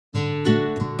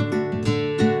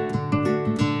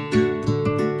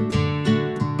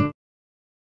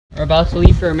about to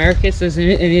leave for Americus, and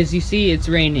as you see, it's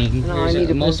raining. No, I need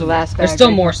to put the last bag. There's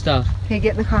still more stuff. Hey,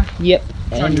 get in the car. Yep.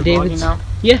 Sean, And you're David's. vlogging now?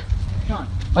 Yeah. Sean,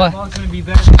 my What? vlog's gonna be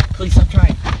better. Please stop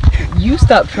trying. You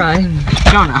stop trying.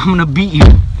 Sean, I'm gonna beat you.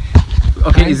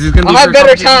 Okay, is this gonna be? I'll have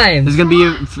better time. This is gonna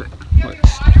be.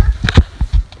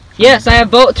 Yes, I have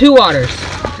both 2 waters.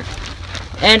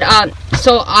 And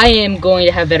so I am going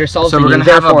to have better salsa. So we're gonna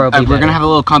have a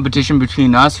little competition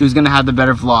between us. Who's gonna have the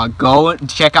better vlog? Go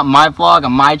check out my vlog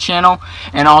on my channel,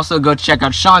 and also go check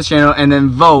out Sean's channel, and then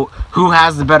vote who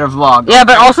has the better vlog. Yeah,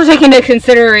 but also take into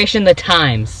consideration the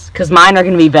times, because mine are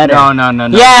gonna be better. No.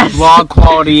 Yes. Vlog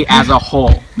quality as a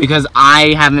whole, because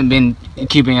I haven't been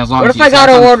keeping as long. What as if I got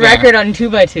a world record on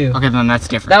 2x2? Okay, then that's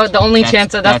different. That was the only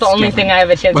chance. That's the only thing I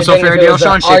have a chance of so doing. Fair deal,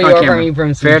 Sean. Shake on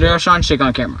camera. Fair deal, deal, Sean. Shake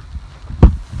on camera.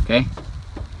 Okay.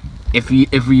 If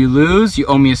you lose, you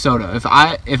owe me a soda. If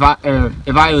I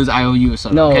lose, I owe you a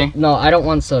soda. No, okay? no, I don't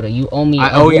want soda. You owe me.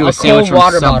 I owe you a sandwich cold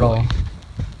water from Subway. bottle.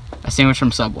 A sandwich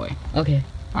from Subway. Okay.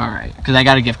 All right, because I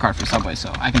got a gift card for Subway,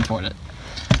 so I can afford it.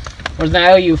 Or then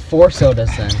I owe you 4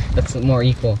 sodas then. That's more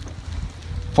equal.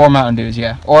 4 Mountain Dews,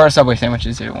 yeah, or a Subway sandwich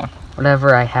is either one.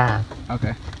 Whatever I have.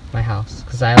 Okay. My house,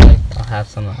 because I'll have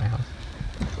some at my house.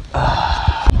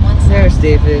 Once there's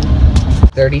David.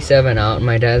 37 out, and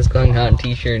my dad's going out in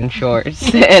t-shirt and shorts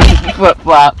and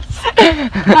flip-flops.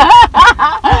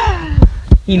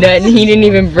 He didn't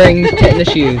even bring tennis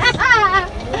shoes.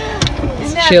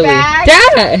 It's chilly.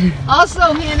 Dad! Also,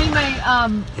 hand me my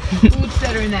boots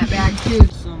that are in that bag too.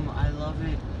 I love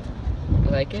it.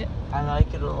 You like it? I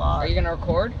like it a lot. Are you gonna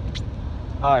record?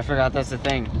 Oh, I forgot that's the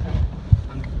thing.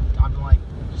 I'm like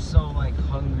so like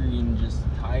hungry and just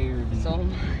tired. And So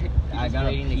I gotta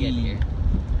waiting to get pee. here.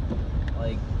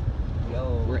 Like,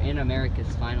 yo, We're in Americus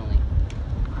finally.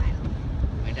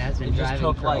 My dad's been It just driving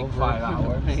took, for like, over 5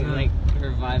 hours. like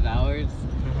for 5 hours.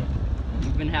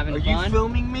 You've been having Are fun? you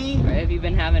filming me? Right, have you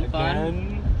been having fun?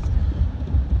 Again?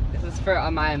 This is for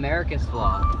my Americus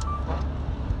vlog.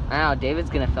 I know,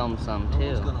 David's gonna film some too.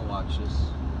 Who's gonna watch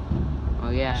this? Oh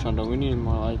yeah. Shonda, we need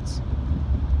more lights.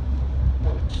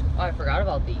 Oh, I forgot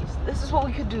about these. This is what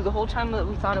we could do the whole time that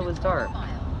we thought it was dark.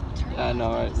 I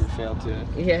know, right? We failed to.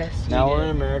 Yes. Now we we're did.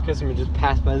 in Americus and we just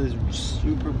passed by this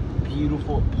super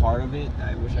beautiful part of it.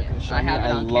 I wish I could show I you. have it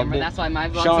I on loved camera. it. That's why my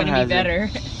vlog's Sean gonna be has it. better.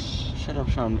 Shut up,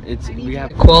 Sean. We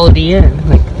have Quality in,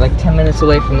 like 10 minutes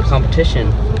away from the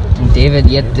competition. And David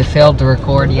failed to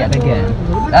record yet again.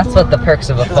 That's what the perks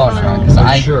of a phone are, because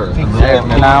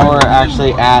now we're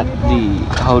actually at the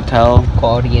hotel.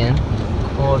 Quality in.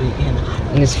 Quality in.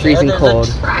 And it's freezing cold.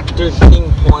 There's a tractor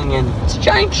thing pulling in. It's a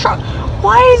giant truck.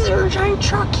 Why is there a giant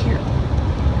truck here?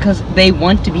 Because they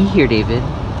want to be here, David.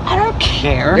 I don't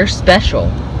care. They're special.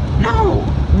 No.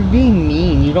 You're being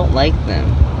mean. You don't like them.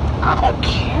 I don't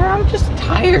care. I'm just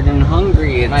tired and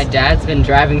hungry. My dad's been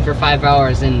driving for 5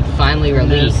 hours and finally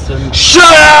released. Shut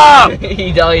up!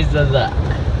 He always does that.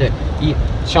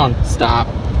 Sean, stop.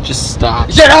 Just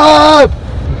stop. Shut up!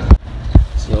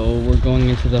 So we're going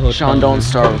into the hotel. Sean, don't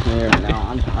start with me right now.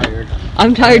 I'm tired.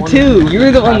 I'm tired too. You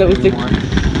were the one that was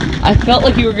I felt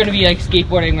like you were gonna be like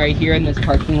skateboarding right here in this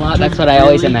parking lot. That's what I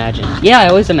always imagined. Yeah, I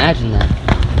always imagined that.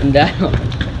 And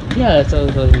yeah, that's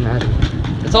what I always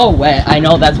imagined. It's all wet. I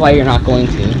know that's why you're not going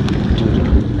to.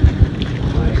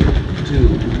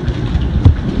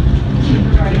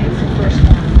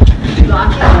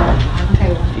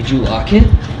 Did you lock it?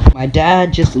 My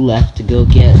dad just left to go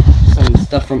get some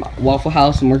stuff from Waffle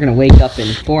House, and we're gonna wake up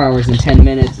in 4 hours and 10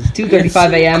 minutes. It's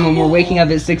 2:35 a.m. and we're waking up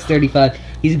at 6:35.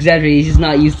 He's exaggerating. He's just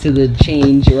not used to the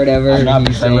change or whatever. I'm not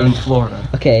because I live in Florida.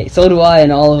 Okay, so do I,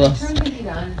 and all of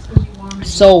us.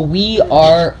 So we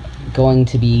are going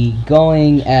to be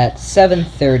going at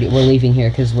 7:30. We're leaving here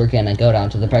because we're gonna go down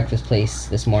to the breakfast place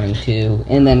this morning too,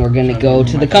 and then we're gonna go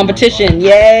to the competition.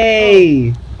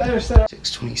 Yay!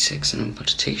 6:26, and I'm about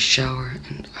to take a shower,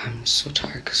 and I'm so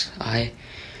tired because I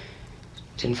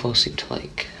didn't fall asleep till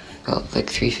about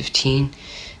 3:15.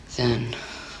 Then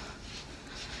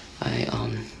I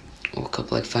woke up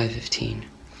 5:15,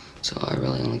 so I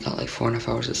really only got 4.5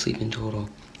 hours of sleep in total.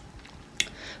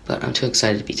 But I'm too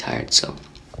excited to be tired, so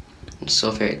I'm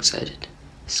so very excited.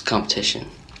 This is competition.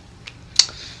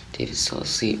 David's still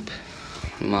asleep.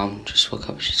 Mom just woke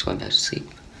up. She's going back to sleep.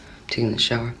 I'm taking the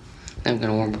shower. Then I'm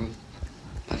gonna warm up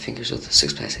my fingers with a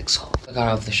 6x6 salt. I got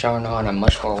out of the shower now, and I'm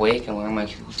much more awake and wearing my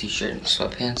cool t-shirt and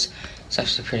sweatpants. It's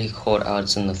actually pretty cold out.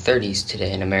 It's in the 30s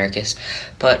today in Americus.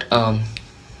 But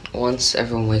once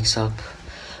everyone wakes up,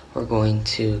 we're going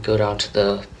to go down to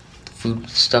the food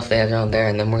stuff they have down there,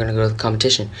 and then we're gonna go to the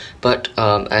competition. But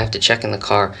I have to check in the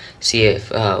car, see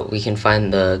if we can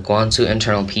find the Guansu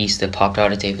internal piece that popped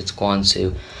out of David's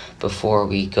Guansu before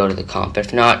we go to the comp.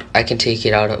 If not, I can take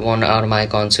it out of my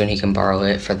Guansu and he can borrow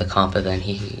it for the comp, and then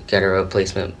he can get a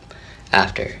replacement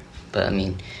after. But I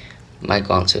mean, my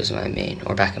Guansu is my main,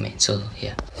 or backup main, so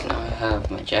yeah. Now I have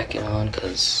my jacket on,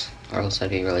 because or else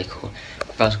that'd be really cool.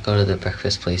 We're about to go to the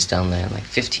breakfast place down there in like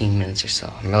 15 minutes or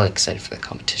so. I'm really excited for the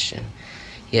competition.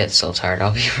 Yeah, it's so tired.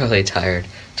 I'll be really tired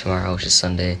tomorrow, which is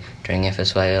Sunday, during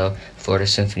FSYO, Florida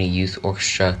Symphony Youth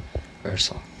Orchestra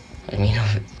rehearsal. So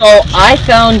I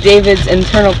found David's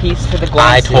internal piece for the Guansu.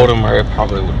 I told him where it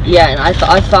probably would be. Yeah, and I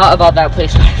thought about that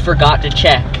place, but I forgot to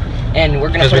check. And we're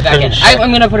gonna put it back in.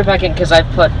 I'm gonna put it back in because I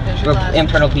put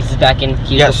internal pieces back in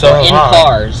in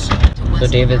cars. So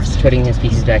David's putting his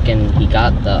pieces back in. He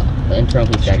got the internal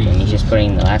piece back in. He's just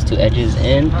putting the last 2 edges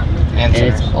in, and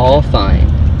it's all fine.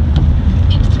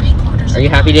 Are you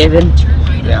happy, David?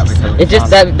 Yeah, because it just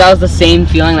that was the same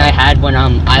feeling that I had when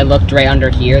I looked right under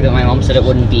here that my mom said it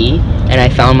wouldn't be, and I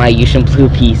found my Yushin Blue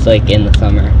piece like in the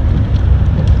summer.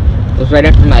 It was right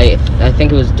after I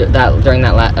think it was during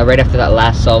that right after that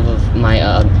last solve of my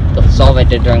the solve I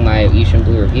did during my Yushin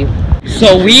Blue review.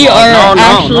 So we are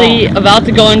actually about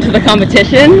to go into the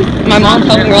competition. My mom's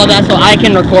helping me roll that so I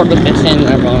can record with this and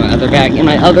I roll my other bag. And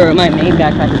my main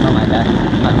backpack is on my back.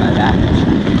 On my back.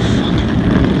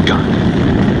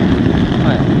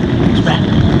 What?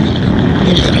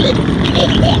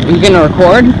 Are you gonna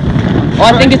record? Oh,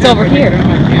 I think it's over here.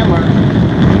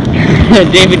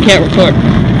 David can't record.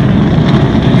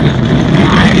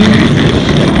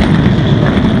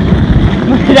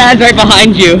 My dad's right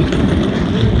behind you.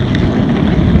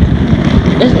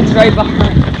 It's right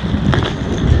behind.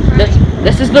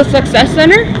 This is the Success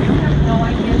Center? I have no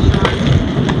idea, Sean.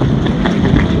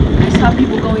 I saw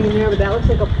people going in there, but that looks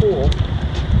like a pool.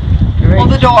 Right. Pull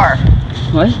the door.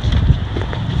 What?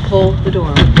 Pull the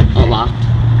door. Oh, locked.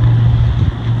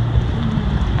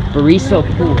 Barriso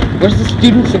Pool. Where's the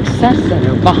Student Success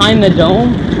Center? Behind the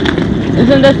dome?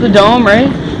 Isn't this the dome, right?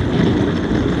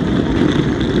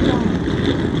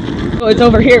 Oh, it's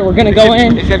over here. We're gonna go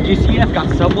in. Except GCF got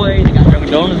Subway, they got Dunkin'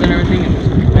 Donuts and everything.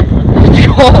 Let's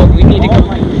go. We need to go.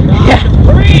 Yeah.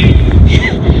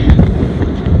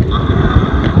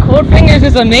 Cold Fingers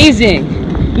is amazing.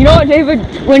 You know what, David?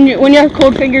 When you have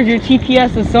cold fingers, your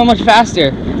TPS is so much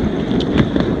faster.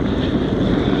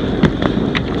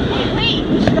 Wait,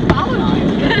 we should have followed you.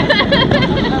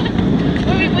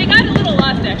 we got a little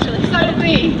lost, actually. So did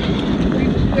we.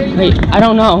 Wait, I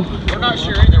don't know. We're not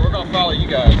sure either. We're gonna follow you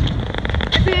guys.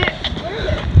 Is it? Where is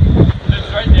it?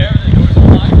 It's right there. The door's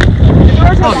unlocked. The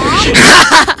door's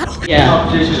unlocked? Yeah.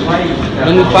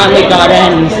 When we finally got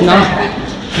in, it's not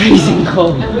freezing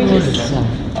cold. We're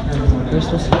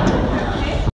supposed to.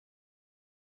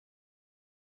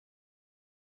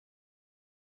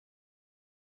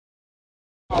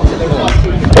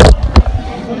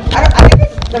 I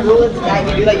think the rule is that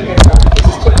you do that, you can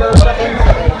just tip or something.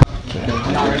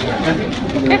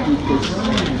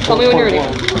 Tell me when you're ready.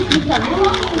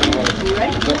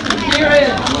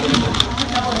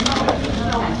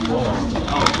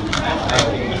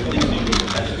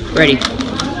 Ready.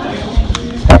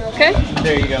 Okay?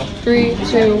 There you go. 3,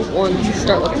 2, 1,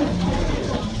 start looking.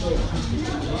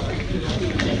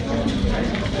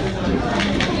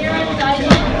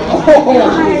 Oh,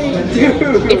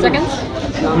 dude. 8 seconds.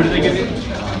 Who did they give you?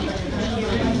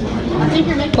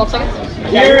 12 seconds.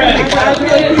 I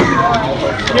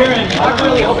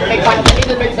really hope they find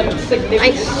some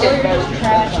significant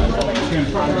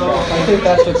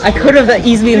I could have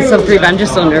easily in sub 3, but I'm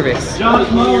just so nervous.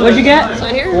 What'd you get?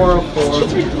 Sign here.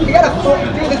 404. You got a 4.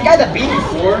 Dude, this guy's a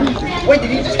beast. Wait,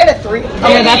 did you just get a 3?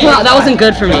 Yeah, that wasn't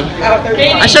good for me.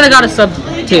 I should have got a sub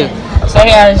 2. So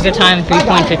yeah, it's the time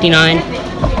 3.59.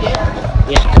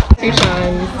 Yeah. 2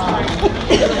 times.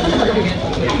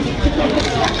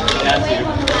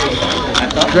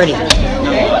 Ready.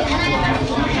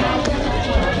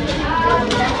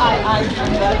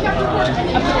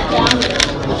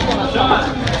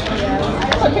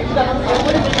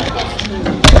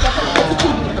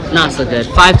 Not so good.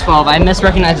 512. I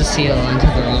misrecognized the seal and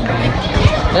took the wrong way.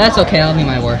 But that's okay. That'll be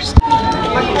my worst.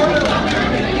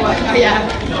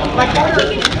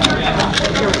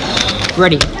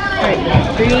 Ready. Alright,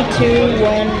 3, 2,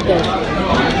 1, go.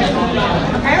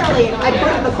 Apparently, I put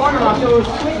it in the corner off, so it was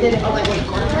twisted. I was like, wait,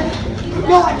 corner?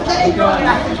 No, I put it in the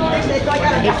corner.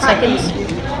 8 seconds.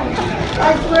 I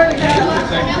swear to God.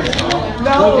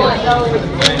 No.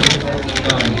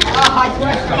 I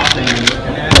swear.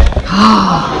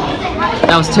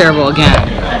 That was terrible again.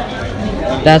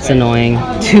 That's annoying.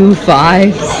 2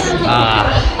 5s. Not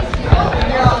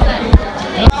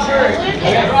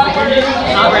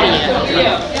ready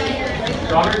yet.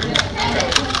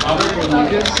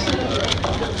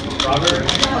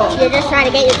 You're just trying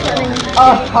to get your equipment.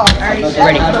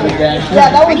 Ready. Yeah,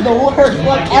 that was the worst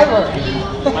one ever.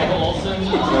 Michael Olson.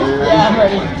 Yeah, I'm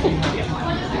ready.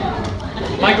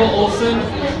 Michael Olson.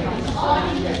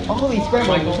 Holy scramble,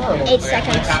 Michael. 8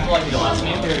 seconds. Capitalize the last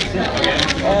name.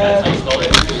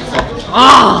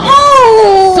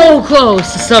 Oh! So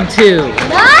close to sub 2.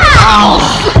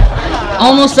 Nice!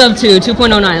 Almost sub 2,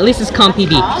 2.09. At least it's comp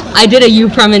PB. I did a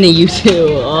U-prem and a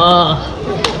U2. Oh,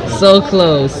 so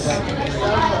close.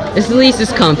 At least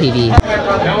it's comp PB. Alright.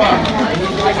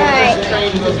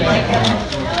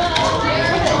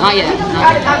 Not yet.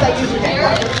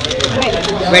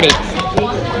 Ready.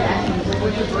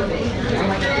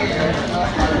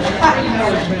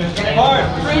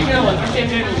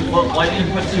 Why did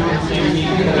you put two in the same meeting?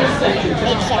 8 seconds.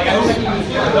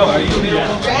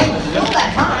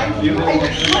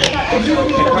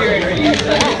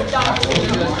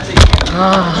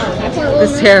 This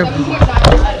is terrible.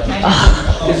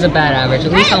 This is a bad average.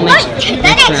 At least I'll make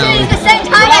That actually is the same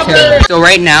time as me. So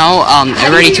right now,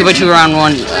 already 2x2 round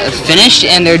 1 finished,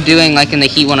 and they're doing like in the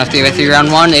heat 1 of 3x3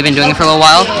 round 1. They've been doing it for a little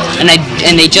while, and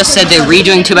they just said they're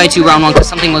redoing 2x2 round 1 because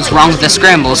something was wrong with the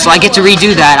scramble. So I get to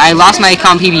redo that. I lost my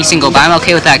comp PB single, but I'm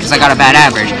okay with that because I got a bad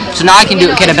average. So now I can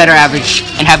get a better average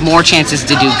and have more chances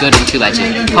to do good in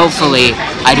 2x2. Hopefully,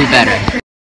 I do better.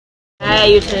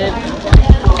 Hey, YouTube.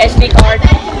 SD card.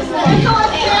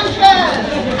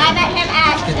 I met him at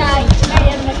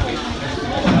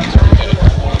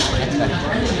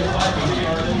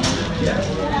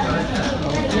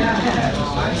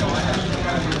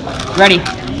Ready?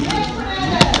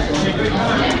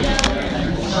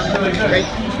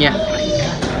 Yeah.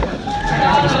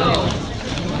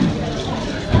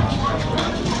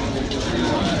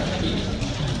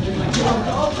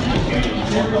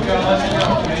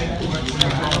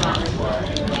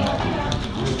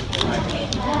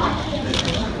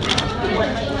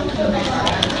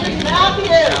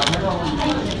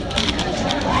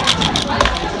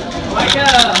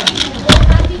 Micah!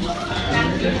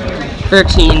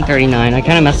 13:39. I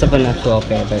kind of messed up on that 12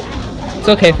 pair, but it's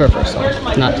okay for a first song.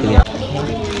 Not too bad.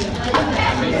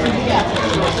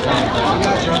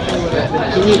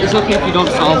 It's okay if you don't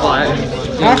solve what.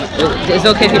 Huh? It's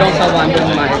okay if you don't solve what I'm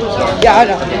doing mine. Yeah, I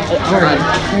know.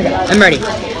 I'm ready.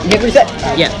 You hit reset?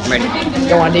 Yeah, I'm ready.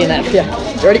 Don't want to do that. Yeah.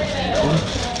 You ready?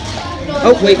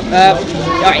 Oh, wait.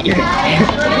 Alright, you're good.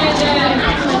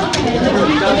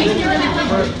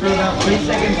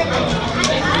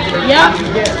 Yeah.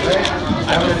 I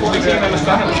have a 14 and a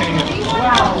 17.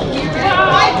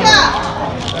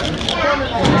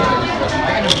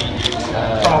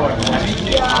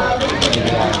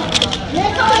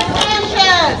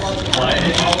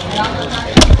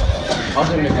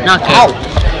 Not good. Ow.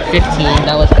 15.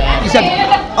 That was bad. You said,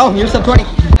 oh, you're sub 20.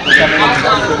 Not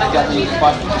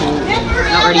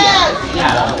ready yet.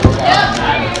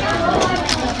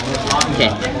 Okay,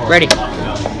 ready.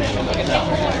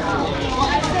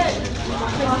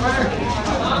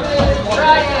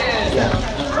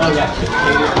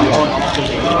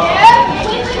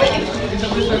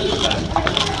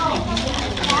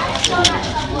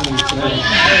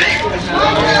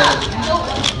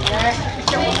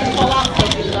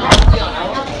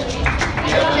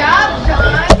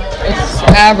 It's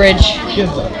average.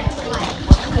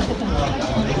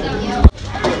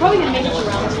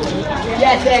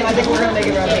 Yeah, same. I think we're gonna make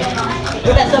it around 8.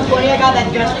 With that sub 20, I got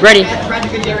that just Ready.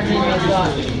 tragic and Derek teammates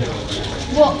got.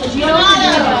 Well, do you know what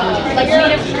they're doing? Like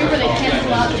meet of 3 where they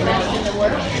cancel out the best and the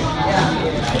worst?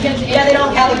 Yeah, they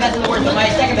don't count the best and the worst, but my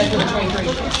second best was 23.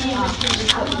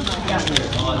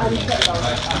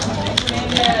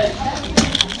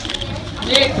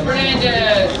 Nick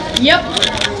Brandon! Yep.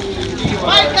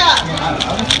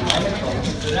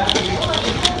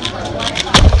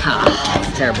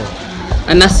 It's terrible.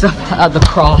 I messed up the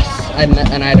cross. And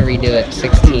I had to redo it.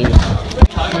 16.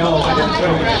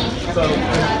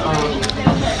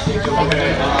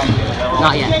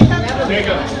 Not yet.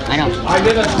 I know. Are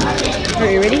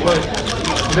you ready?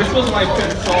 This was my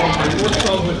 5th song, my 4th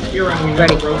song was here and we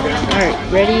Ready. never broke it. Alright,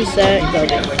 ready, set, go.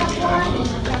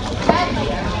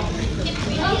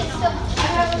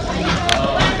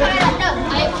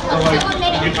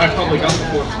 I probably got the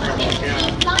 4th scramble, yeah.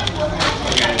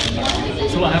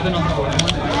 So what happened on the 4th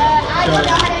one?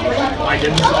 I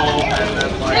didn't solve and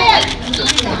then like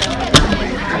just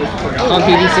On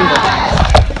PB single.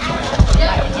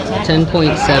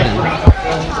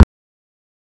 10.7.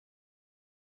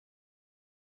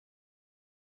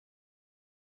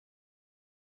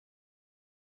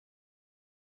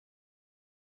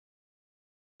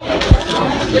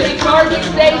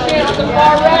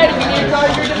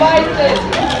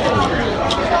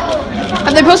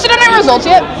 they posted any results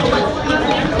yet?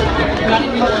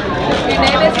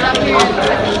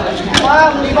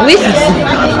 At least it's...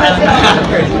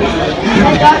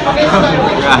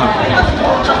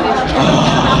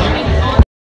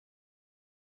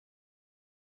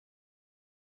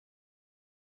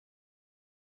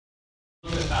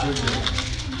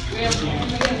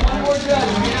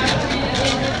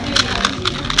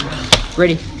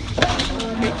 Ready.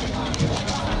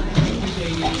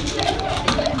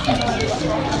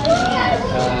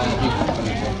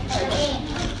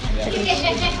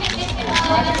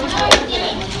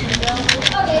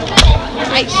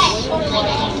 Nice.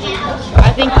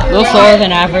 I think A little slower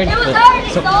than average, but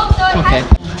okay.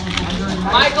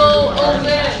 Michael,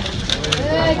 open.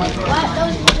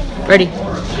 Ready.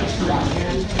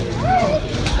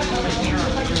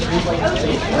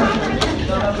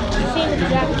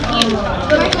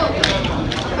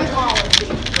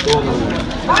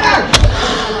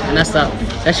 Messed up.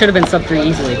 That should have been sub 3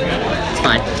 easily. It's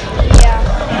fine.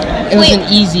 Yeah. It was an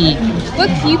easy. What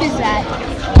cube is that?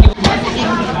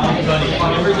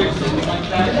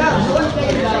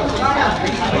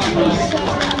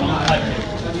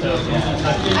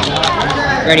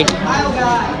 Ready.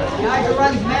 Guy who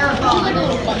runs marathon.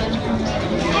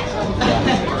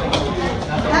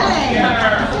 Hey!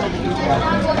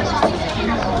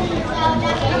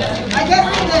 I guess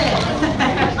you did.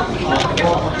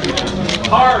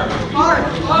 Hard.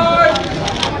 Hard.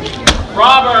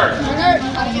 Robert.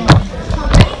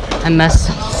 I messed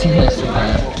up seriously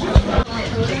bad.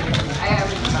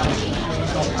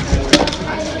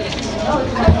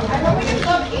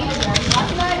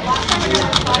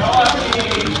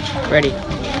 Ready.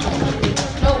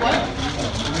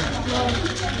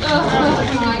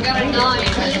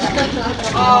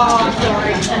 Oh,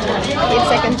 sorry. 8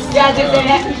 seconds. Yeah, they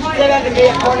had to be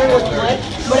a corner with split,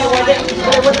 but it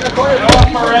wasn't a corner.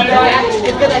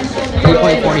 It's gonna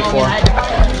 3.44.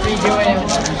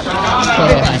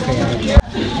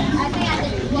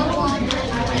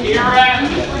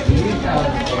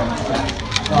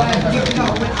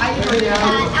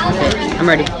 I'm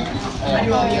ready.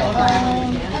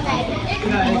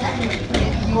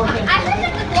 I heard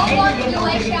that the global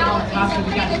UA shout is a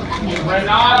pretty good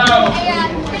Renato.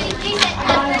 pretty decent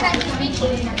quarterback speech.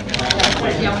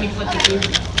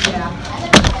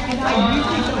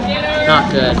 Not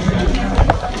good.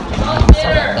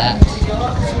 Stuff like that.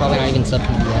 It's probably not even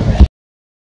something to do.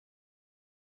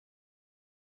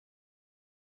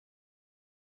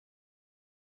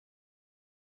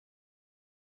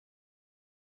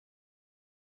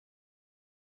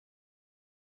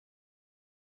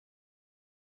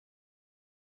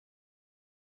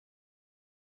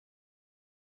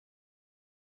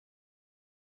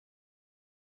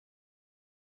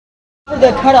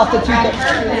 the cutoff to 230.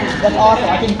 That's awesome.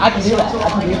 I can do that. I can do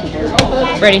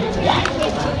that. Ready?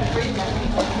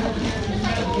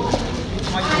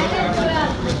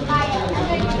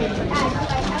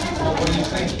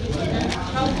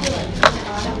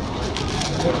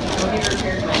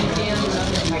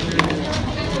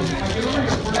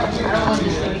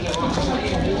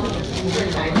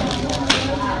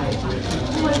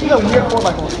 He's a weird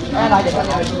 4x4. And I did that.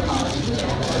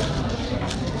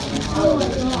 Oh,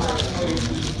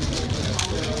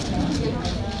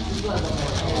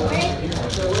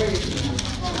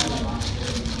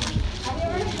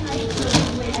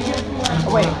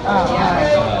 wait.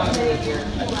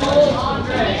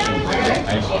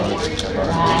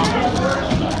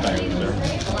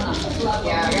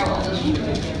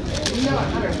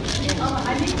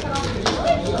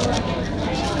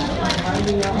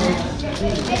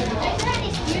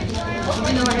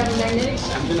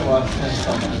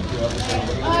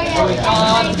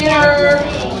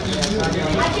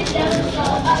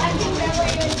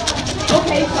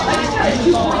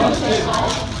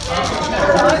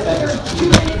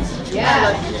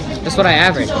 That's what I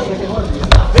average.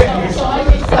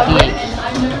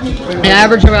 I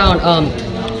average around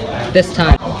this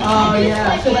time. Oh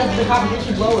yeah. So that's the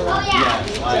competition lower.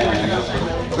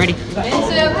 Right? Ready?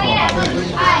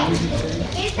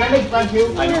 Can I make fun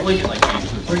too? I normally get like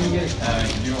where do you get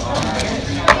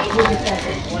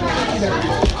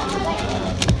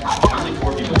only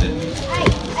 4 people did.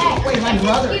 Wait, my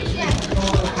brother.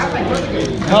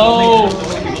 No.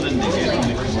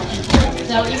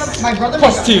 My brother.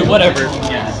 +2, whatever.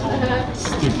 Yeah.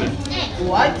 Stupid.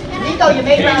 What? Nico, you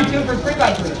made round 2 for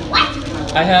 3x3. What?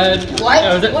 I had. What?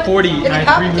 I was at 40 Is and the I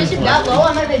had 3 moves competition that left. low? I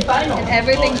might have made final.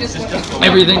 Everything just went.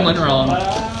 Everything went wrong.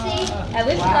 At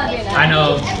least not being I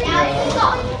know.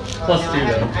 +2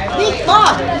 though.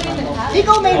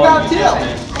 Nico made round 2.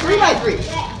 3x3.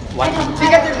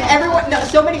 Because there's everyone, no,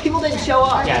 so many people didn't show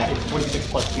up. Yeah, it's 46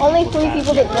 plus 2. Only 3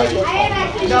 people didn't make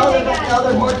it. No,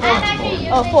 they're more than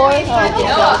Oh, 4? Oh, okay.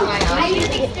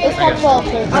 It's called 12.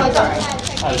 So it's alright.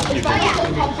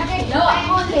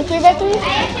 Okay, 3 by 3?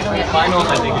 Finals,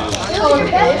 I think,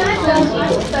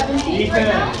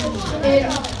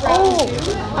 Oh,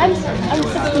 I'm 16.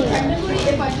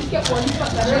 If I just get one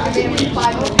spot better, I get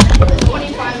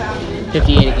 25 out.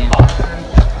 58 again.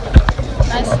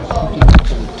 Nice.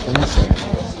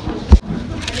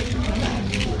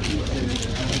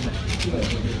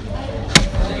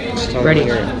 Ready.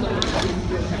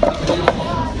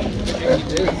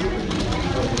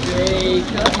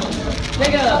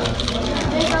 Take up.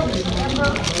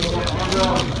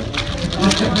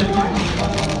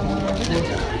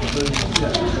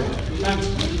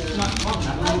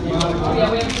 Yeah,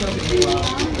 we have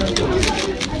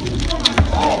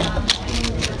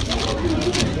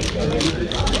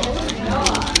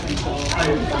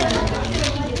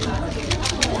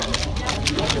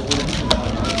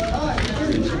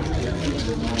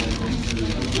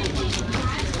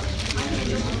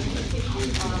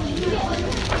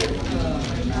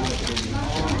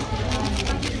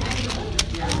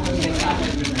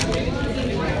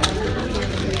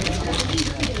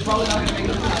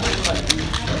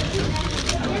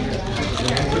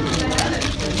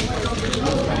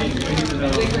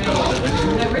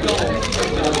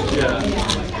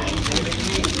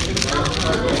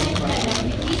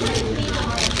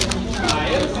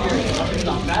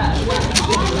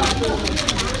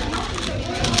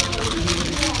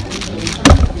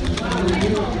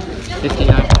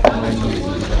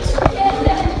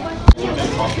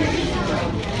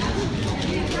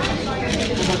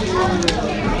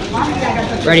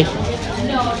Ready.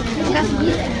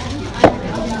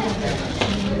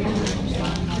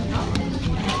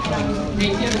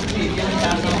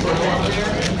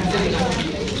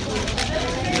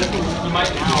 You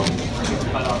might now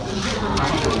cut off.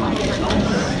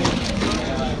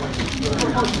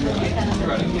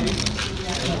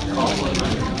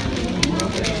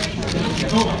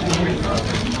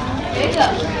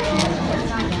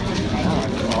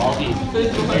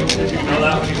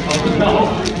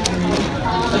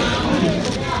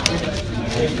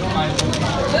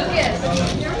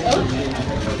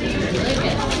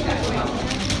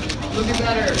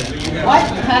 What?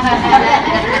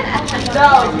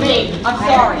 No, it's me. I'm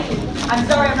sorry. I'm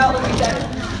sorry I'm not looking better.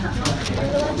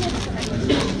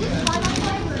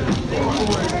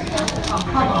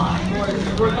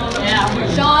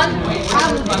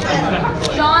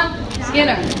 Sean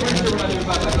Skinner.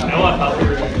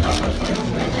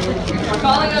 We're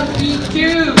calling him E2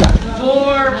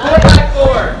 for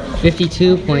 4x4.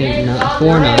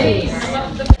 52.49.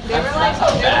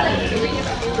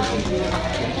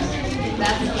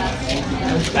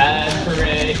 Bad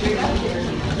parade.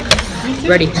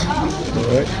 Ready.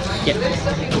 Yeah.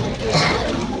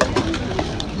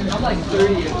 I'm like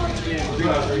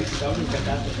 30.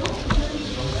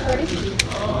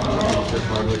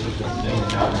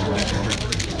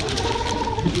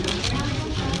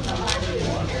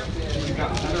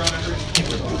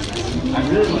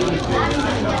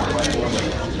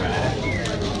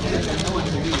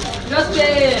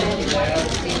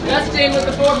 Justin with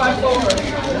the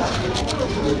 4x4.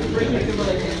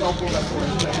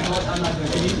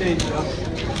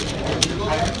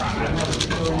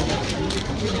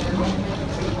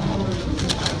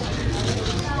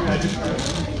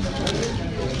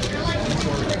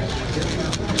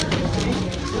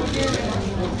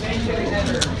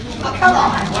 Oh, come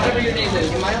on. Whatever your name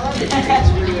is, am I allowed to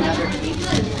do another?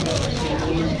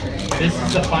 This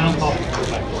is the final call for 4x4.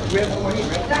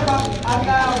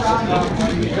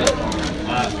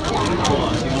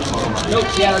 Nope,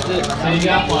 yeah, that's it. So you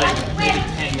got like maybe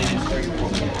 10 minutes.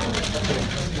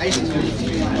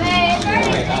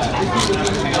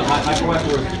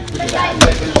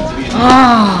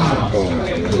 Ah.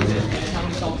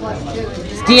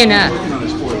 It's DNF.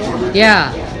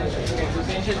 Yeah.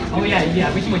 Oh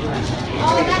yeah, we can wait for that.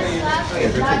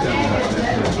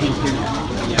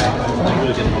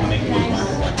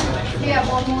 Yeah,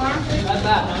 one more. That's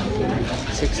that.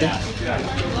 6.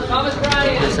 Thomas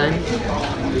Bryant. This sign.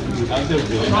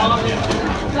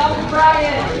 Thomas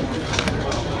Bryant.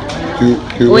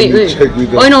 Wait.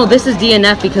 Oh no, this is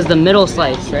DNF because the middle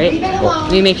slice, right?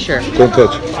 Let me make sure. Don't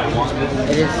touch.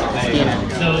 It is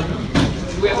DNF. So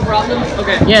Do we have a problem?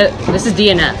 Okay. Yeah, this is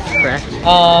DNF, correct?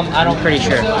 I'm pretty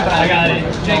sure. I got it.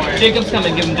 Jacob's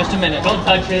coming. Give him just a minute. Don't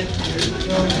touch it.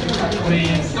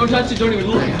 Please. Don't touch it. Don't even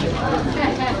look at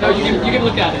it. No, you can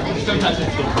look at it. Just don't touch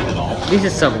it. This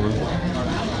is someone.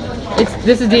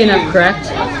 This is DNF, correct?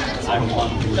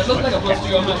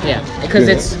 Yeah, because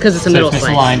it's a middle slice.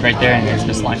 misaligned right there, and it's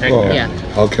misaligned right there. Yeah.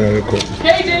 Okay, cool.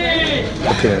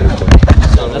 Okay.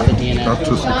 So that's the DNF. Not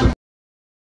too simple.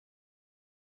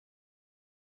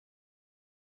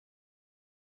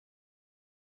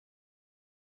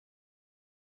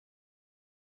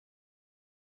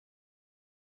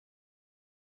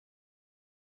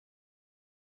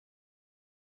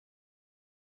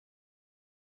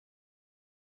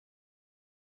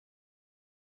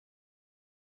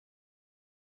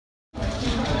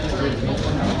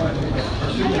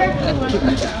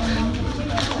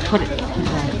 Put it.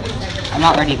 I'm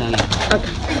not ready though yet.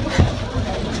 Okay.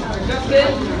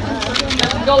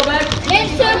 Go back.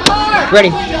 Instant car. Ready.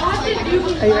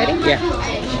 Are you ready? Yeah.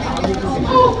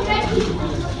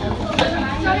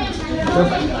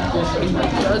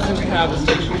 Doesn't have a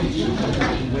station.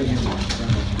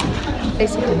 8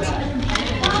 seconds.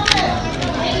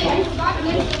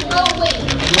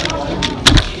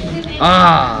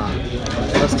 Ah,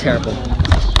 that was terrible.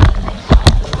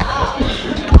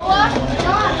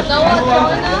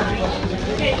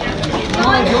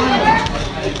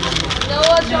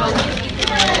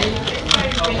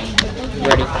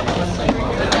 Ready.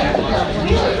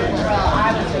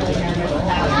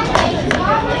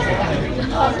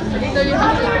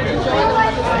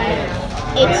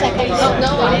 Eight seconds.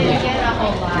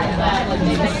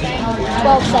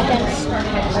 12 seconds.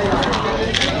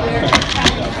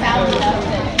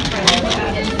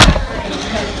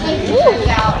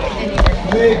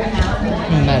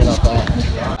 I'm mad about that.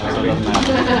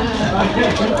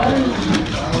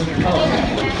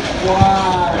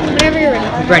 Whenever you're ready.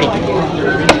 Ready.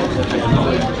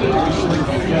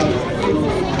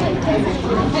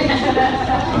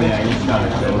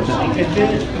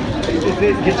 If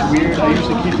it gets weird, I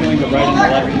usually keep doing the right and the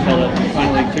left until it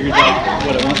finally figures out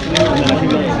what it wants to do, and then I can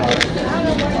go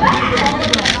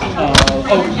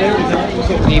oh, there we go.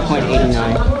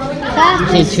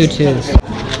 8.89. Need 2 twos.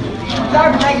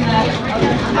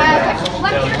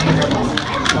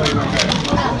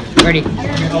 Ready.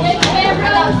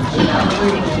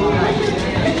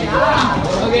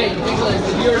 Okay, Nicholas,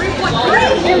 if you're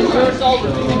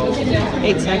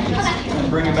 8 seconds.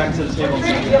 bring it back to the table. And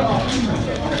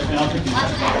I'll pick these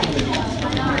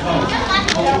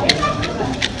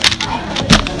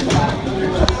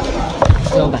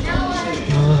Go back.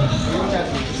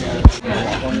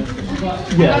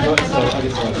 Yeah, so I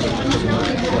guess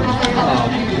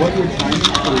what your time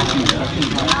for each question time?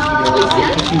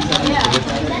 15 seconds to get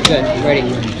that. Good. Ready.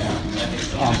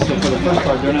 So for the first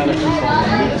part, they're not actually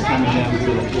solving. We're just timing down to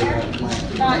the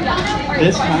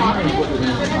this timer is what we're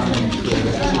going to time to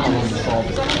how long to solve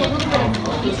it.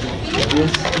 This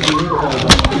here, you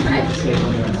have to say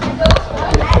when you're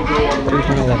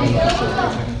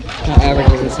 3.11. My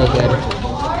average isn't so good.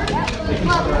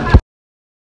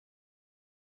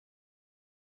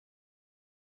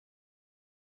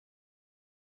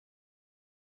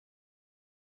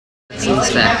 Let's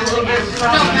inspect.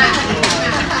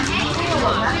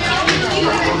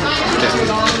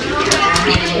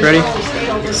 Ready,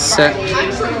 set,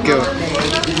 go.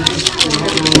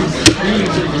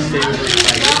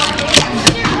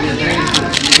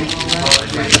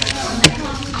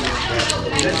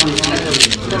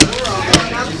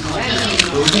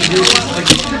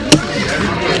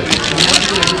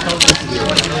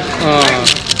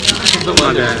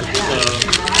 My bad.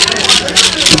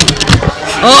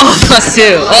 Oh,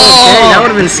 +2. Oh, That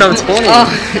would have been so 20.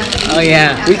 Oh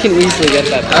yeah. We can easily get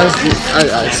that. Let's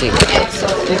see.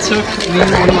 It took me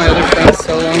and one of my other friends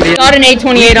so long to Got an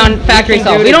 828 on factory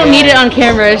solve. We don't need it on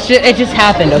camera. It just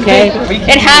happened, okay?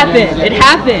 It happened. It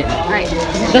happened. Right.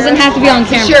 It doesn't have to be on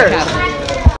camera. Sure. It happened.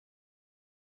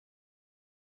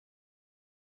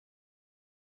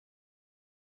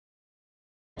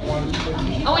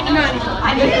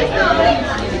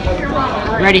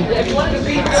 Ready.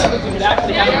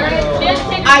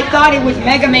 I thought it was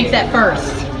Mega Minx at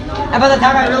first. And by the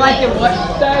time I realized it was,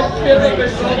 I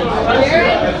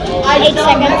 8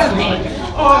 saw Mega seconds. Minx.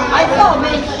 I saw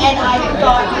Minx and I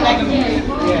thought Mega Minx.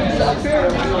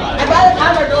 And by the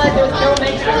time I realized there was no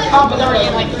Minx, the comp was already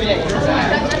in like 3 days.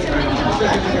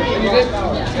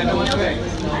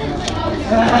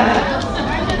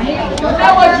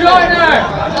 Noah Joyner!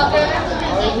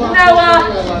 Noah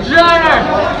Joyner!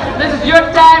 This is your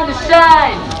time to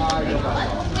shine!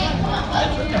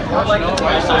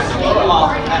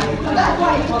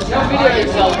 Don't video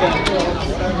yourself then.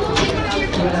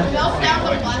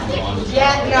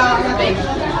 Yeah, no. Okay.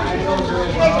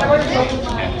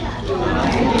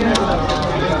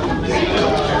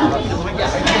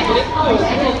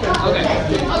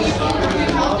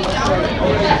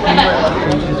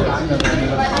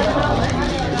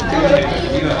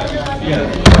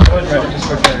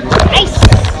 Nice.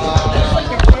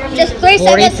 Just 3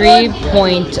 seconds.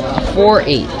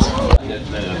 43.48.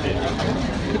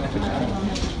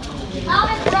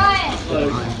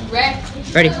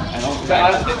 Ready?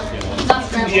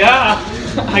 Yeah,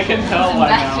 I can tell by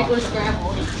now.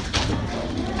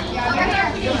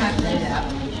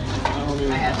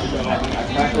 I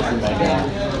practice in my dad,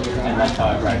 and that's how I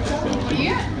practice.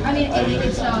 I mean,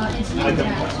 it's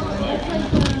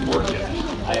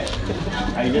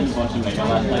I did a bunch of makeup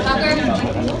last night,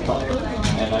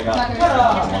 and I got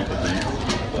one for me,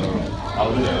 so I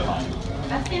was doing fine.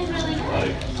 That seems really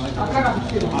good.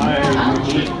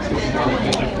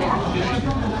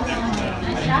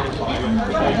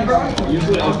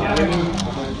 Usually I'll get a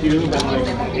few, but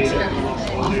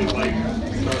like,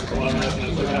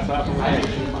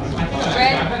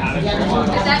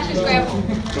 It's actually scrambled.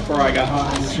 before I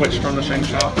got switched from the Sheng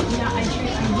shop. Nice.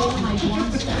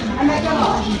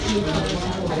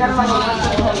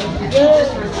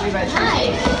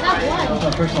 Not one.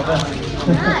 My personal best.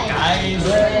 Nice.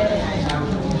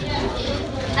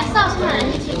 I saw someone on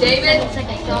YouTube. David. It's like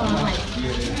a film on like.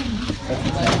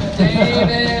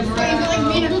 David.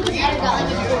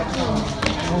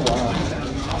 Oh wow.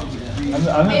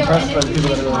 I'm impressed by the people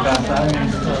that are really fast. I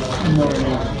mean, nowhere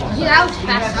near. Yeah, that was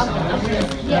fast.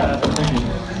 Yeah, thank you.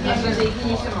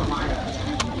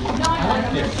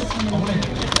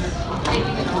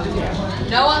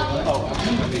 Noah.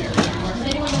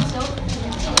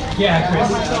 Yeah, Chris.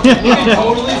 You can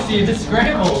totally see the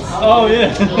scrambles. Oh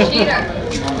yeah.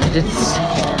 It's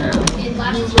I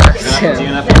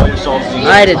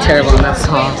I did terrible on that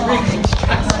song.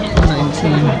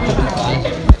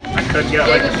 19. could get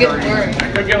like a 30.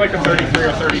 I could get like a 33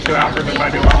 or 32 after if I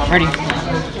do well. Ready?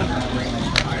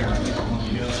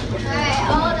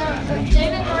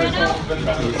 David Moreno.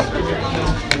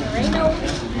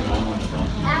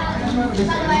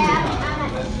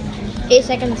 8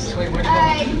 seconds.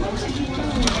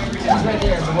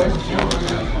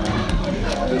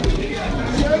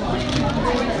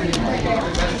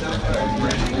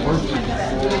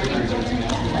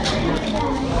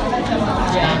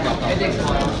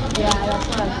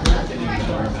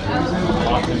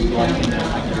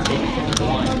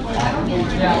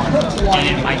 And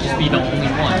it might just be the only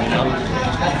one, you know?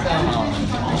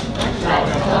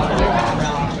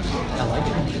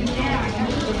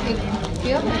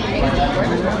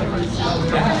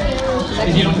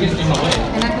 Because you don't get in the way.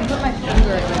 And I can put my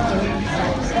finger in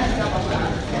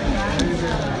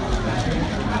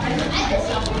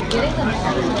getting them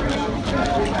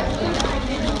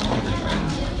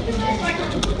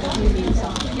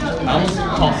I almost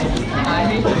possibly.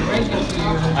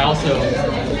 I also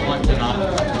want to not.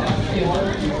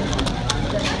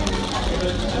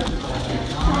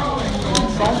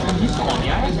 Solve, you saw me.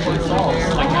 I actually solved.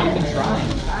 Like, not even trying.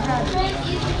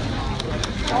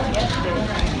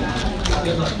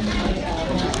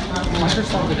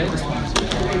 Microsoft today this one.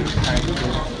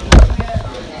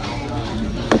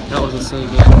 That wasn't so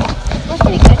good. That's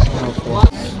pretty good.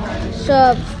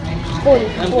 So,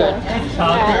 44.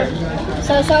 Alright.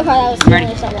 So far that was Ready?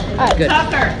 Alright. Good.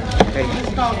 Ready.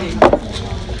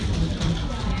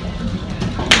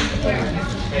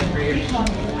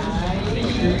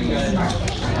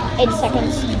 8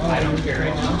 seconds.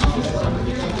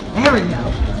 There we go.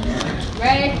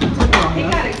 Ready? He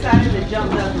got excited and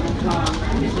jumped up and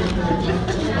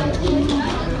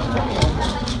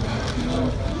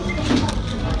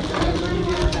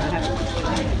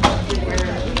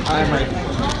I'm ready.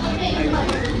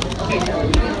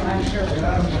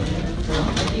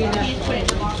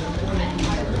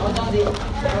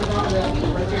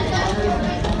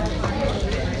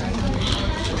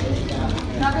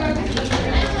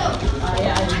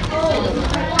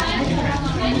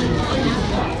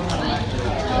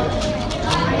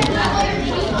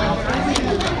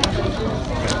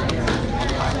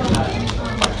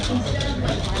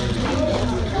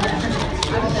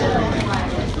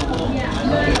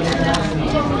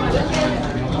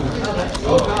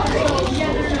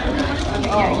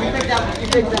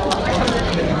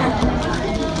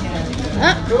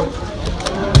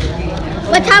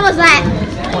 What time was that?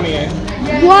 28.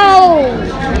 Whoa!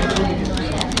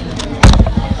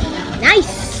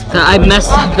 Nice! I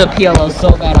messed up the PLO so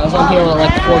bad. I was on PLO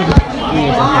like 40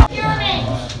 minutes.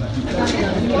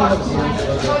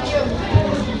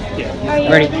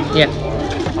 Ready? Yeah.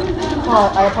 Oh,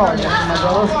 I apologize, my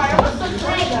brother.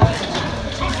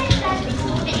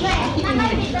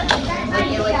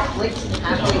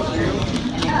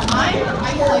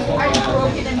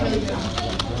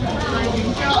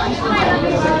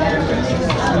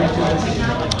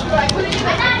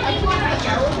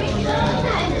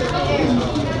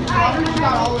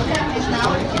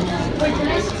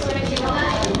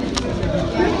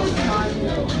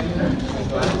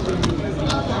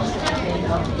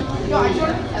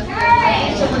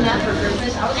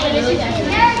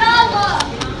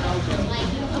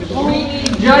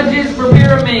 for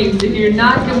pyramids. If you're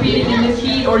not competing in this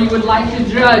heat or you would like to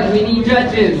judge, we need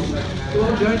judges.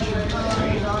 Hello, Judge.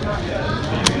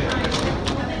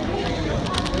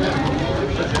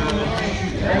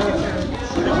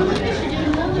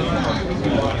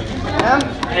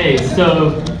 Hey,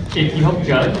 so if you help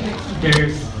judge,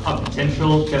 there's a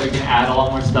potential that we can add a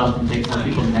lot more stuff and take more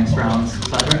people in the next rounds.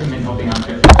 So I'd recommend helping out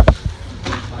judge.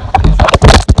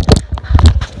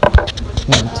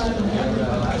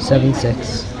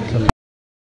 7-6.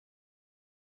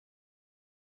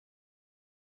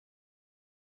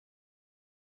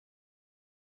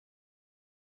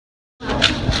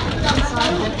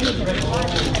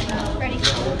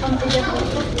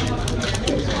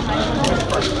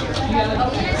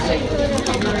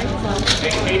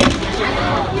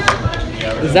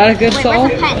 Is that a good song?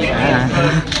 Yeah.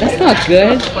 That's not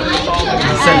good.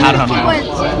 I don't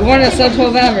know. We wanted a sub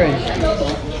 12 average.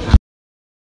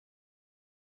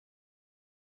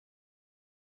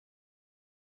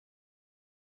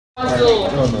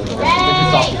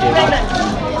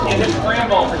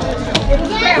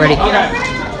 Ready?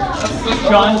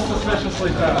 John's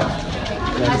suspiciously fast.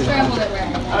 I scrambled it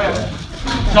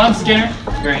right. John Skinner.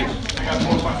 Great. I got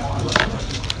 4 points.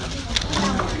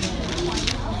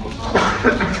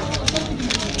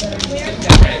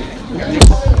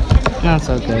 Not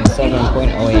so good.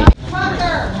 7.08.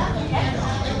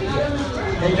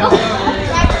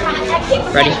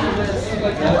 Ready?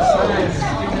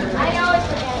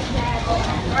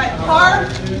 Alright, par.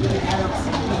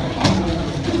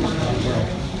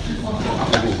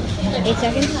 8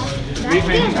 seconds.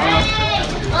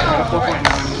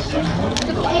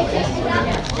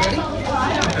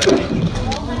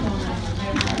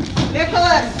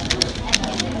 Nicholas.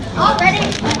 All ready?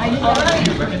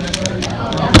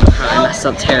 I messed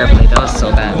up terribly. That was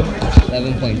so bad.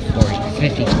 11.40.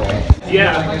 54.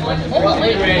 Yeah.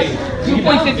 2.55. You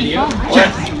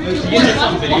get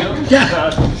some video? Yeah.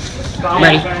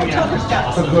 Ready? Yeah,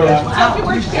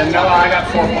 no, I got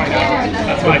 4.0.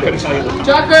 That's why I couldn't tell you.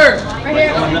 Tucker! Right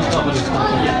here.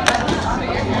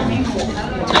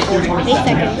 8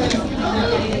 seconds.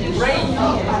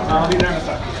 I'll be there in a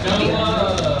second.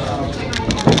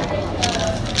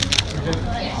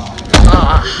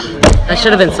 That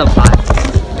should have been sub 5.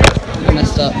 I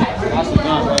messed up.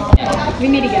 We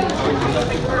meet again.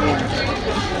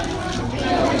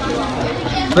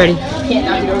 Ready?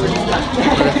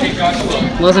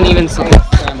 Wasn't even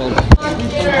scrambled.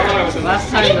 Last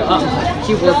time the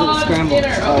cube wasn't scrambled.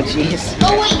 Oh jeez.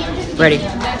 Oh wait. Ready?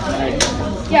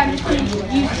 Yeah, I'm just gonna use.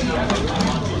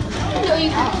 No, you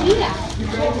can do that.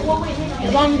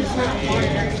 As long as it's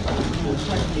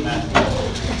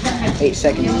not. 8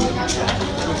 seconds.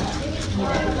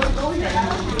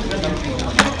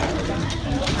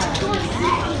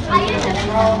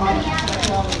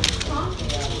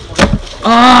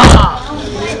 Ah!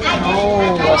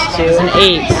 Oh, plus 2. It's an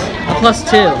 8. A plus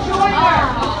 2.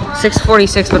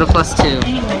 646 with a plus 2.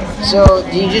 So,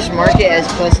 do you just mark it as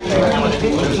plus 2?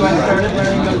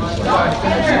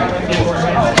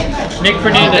 Nick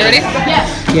Fernandez. Yes.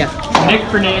 Yeah. Nick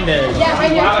Fernandez. Yeah,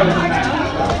 right here.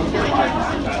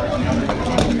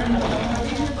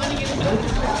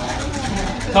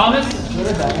 Thomas?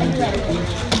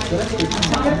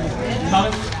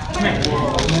 Thomas? Come here.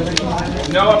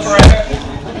 Noah Pereira.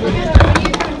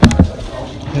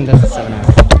 I think that's a 7 out.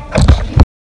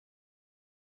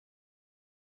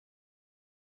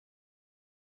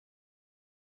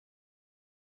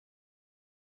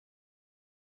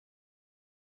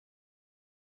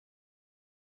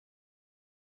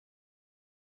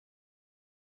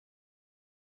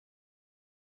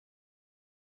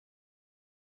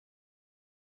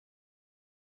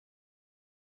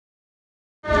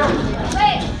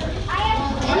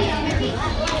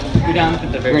 Go down to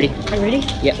the very. Ready? Are you ready?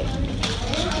 Yep.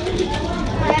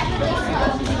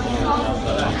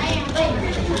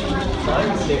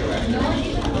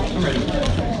 I'm ready.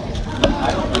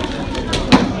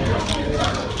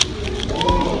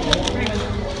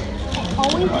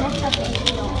 Always mess up.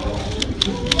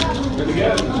 Good to go.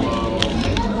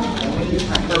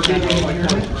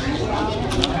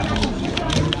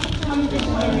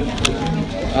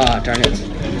 Ah, darn it.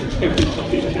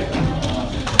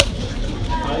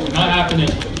 Not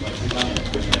happening.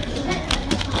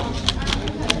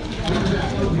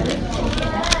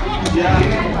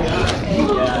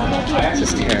 This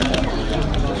is terrible.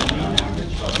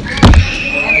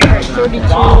 32.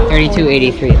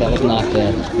 32.83. That was not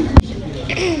good.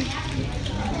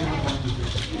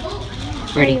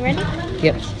 Are you ready?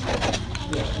 Yep.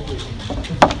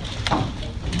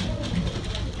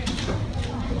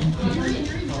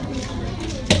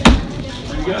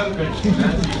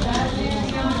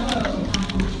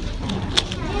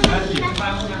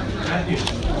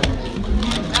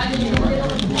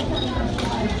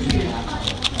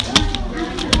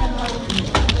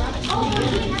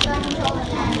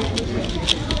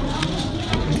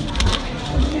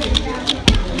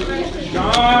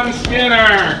 John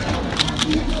Skinner.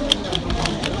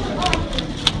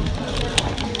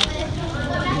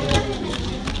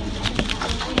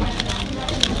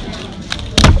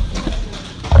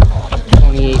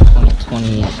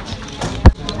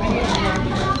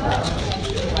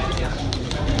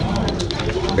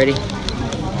 Ready?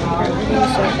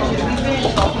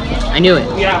 I knew it.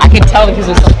 Yeah. I could tell because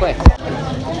it was so quick.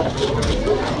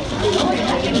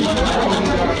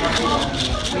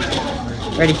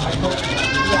 Ready?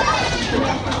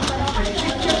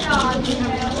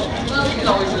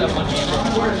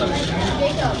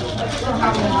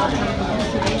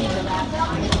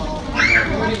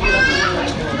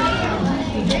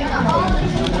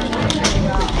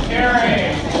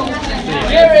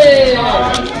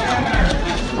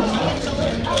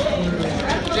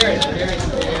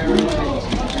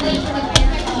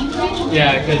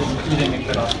 Yeah, because you didn't make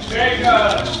that off.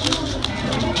 Jacob.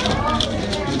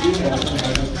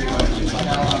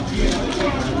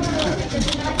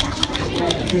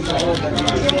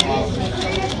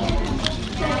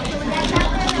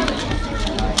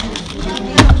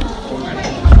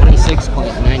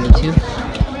 26.92.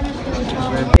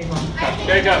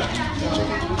 Jacob.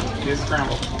 Do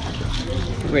scramble.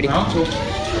 Ready?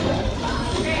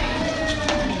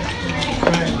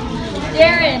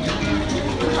 Darren.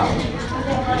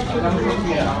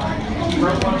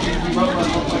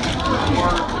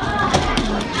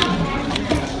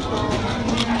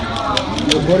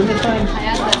 What is the time?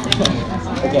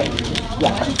 Okay.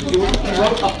 Yeah. You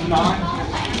wrote up 9.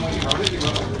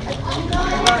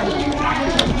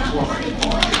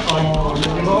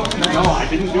 No, I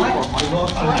didn't do 4.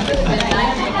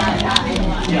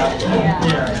 Yeah.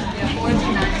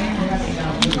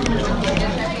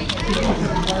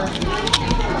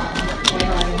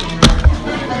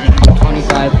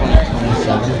 25.27.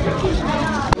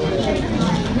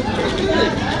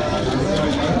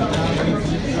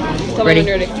 Ready?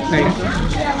 Ready.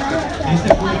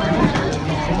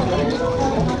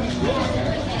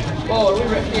 Oh, are we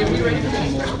ready? Are we ready?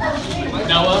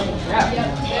 Noah?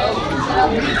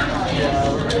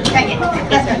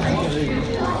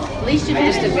 At least you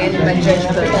just abandoned my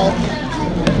judgment.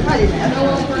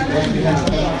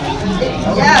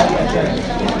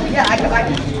 Yeah,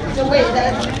 so wait,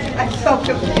 I'm so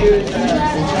confused.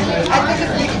 I think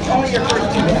it's only your first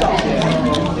 2 songs.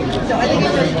 So I think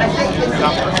it's just,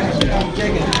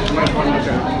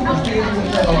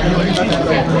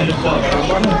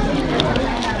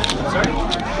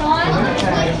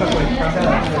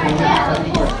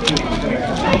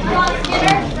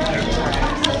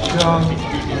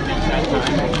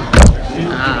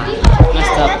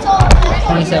 Messed up.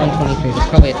 27-23. There's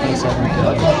probably a 27 to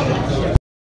go.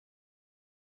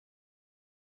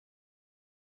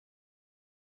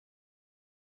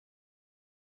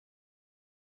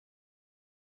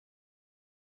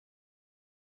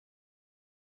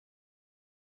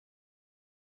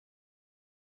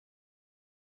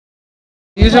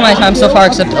 These are my times so far,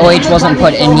 except OH wasn't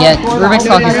put in yet. Rubik's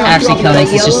Talk is actually coming,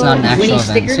 it's just not an actual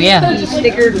event. So yeah, He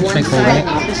stickered one pretty cool, side right?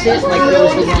 opposite, like there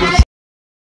was the one.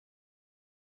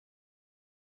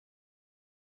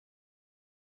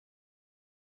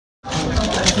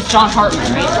 This is John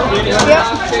Hartman, right?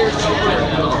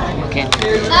 Okay.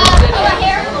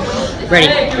 Ready?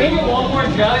 One more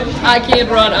judge. I can't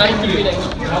run. I'm competing.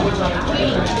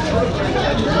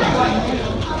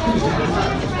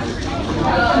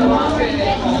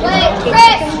 Wait,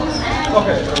 Chris!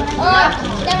 Okay.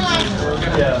 Never mind.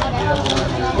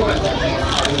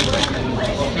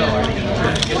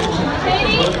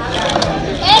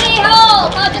 Katie, hold!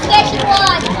 Contestation 1.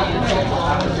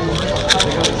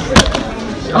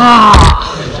 Ah!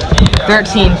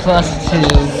 13 plus 2.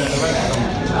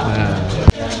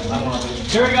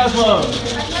 Here we go, slow.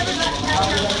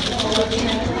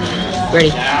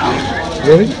 Ready?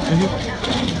 Really?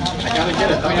 I gotta get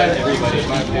it up at everybody.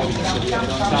 My opinion.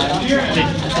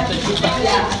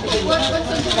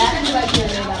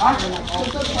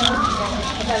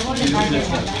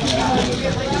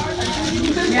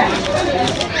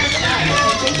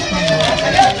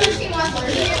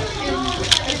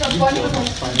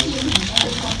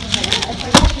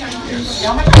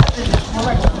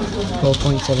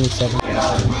 $12.77.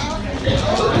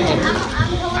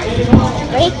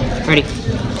 Ready? Ready?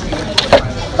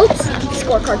 Oops,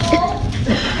 scorecard.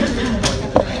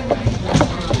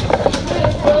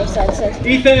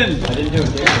 Ethan! I didn't do it.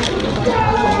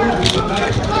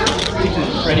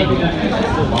 Ready?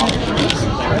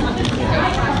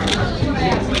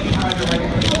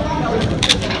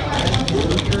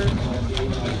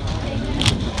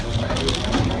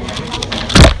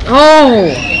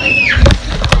 Oh!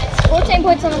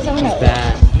 14.770.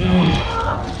 Bad.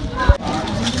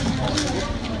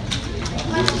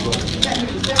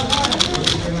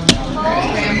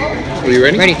 Are you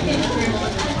ready? Ready.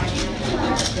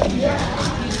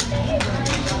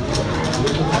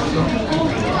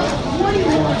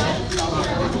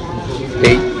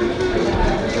 Eight.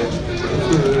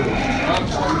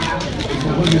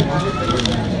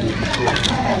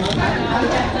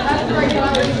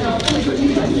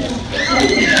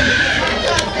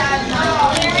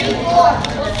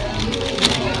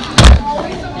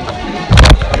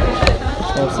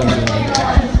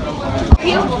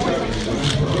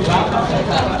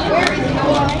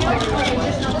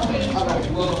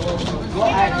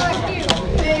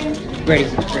 Ready.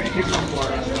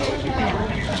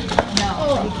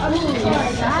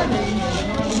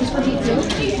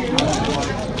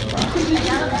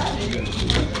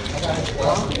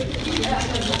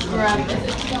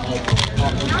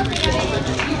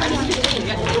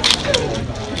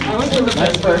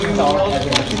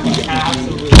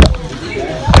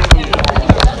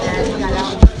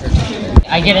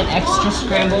 I get an extra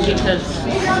scramble because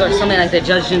or something like the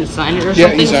judge didn't sign it or Yeah,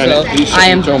 something. he signed so it. He I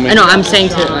am. told me. I know. I'm saying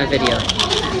to my video.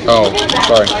 Oh,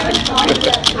 sorry.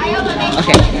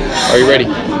 Okay. Are you ready?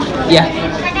 Yeah.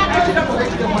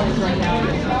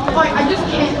 I just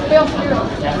can't fail through.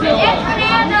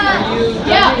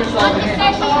 Yeah.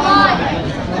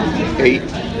 8.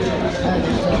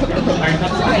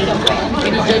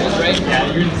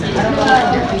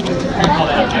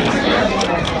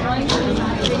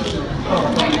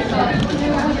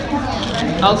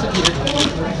 I'll keep it.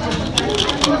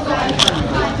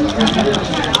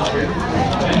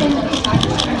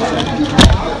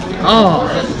 Oh.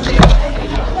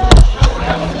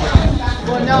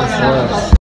 Well, no, it's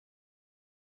not.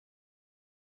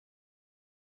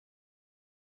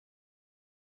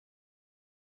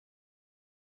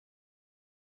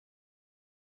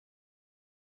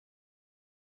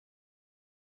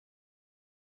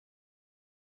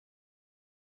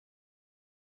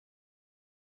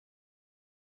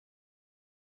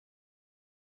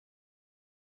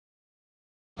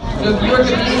 So if you were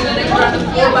competing in the next round of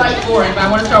 4x4, if I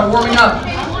want to start warming up.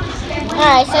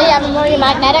 Alright, so you have a more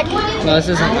magnetic? No, this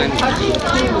isn't mine.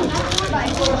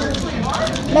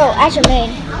 No, as your main.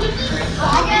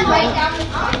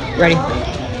 Ready.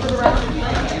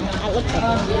 That looks like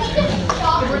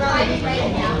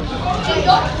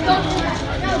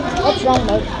what's wrong,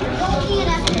 mode?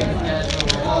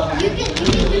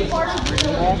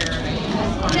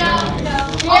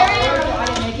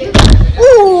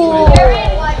 Ooh!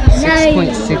 Nice.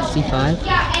 6.65.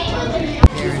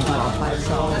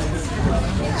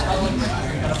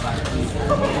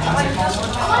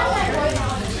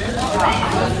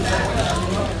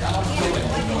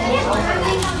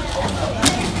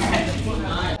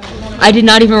 I did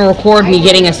not even record me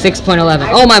getting a 6.11.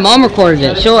 Oh, my mom recorded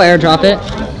it. She'll airdrop it.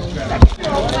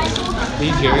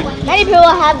 Many people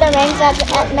have their main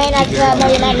as the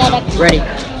magnetic. Ready.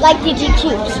 Like DG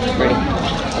cubes. Ready.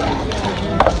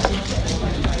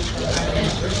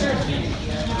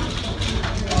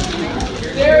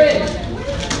 There it is.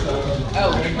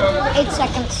 Oh. 8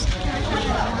 seconds.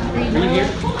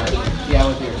 Yeah,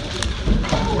 with you.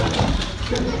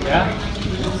 Yeah?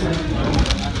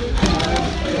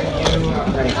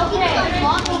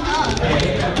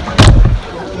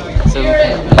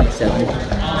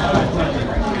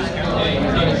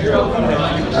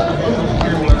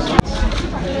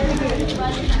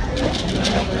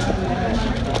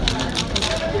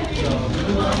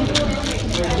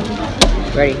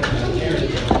 Ready.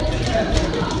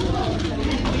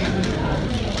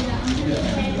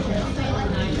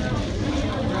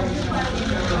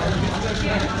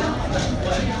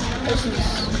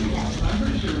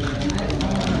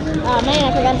 Oh man, I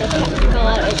forgot to call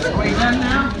out it.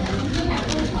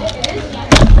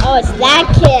 Oh, it's that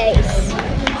case.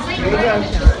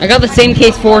 I got the same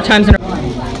case 4 times in a row.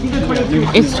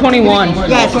 It's 21.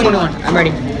 Yeah, it's 21. I'm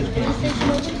ready.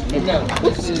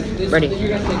 Oops. Ready.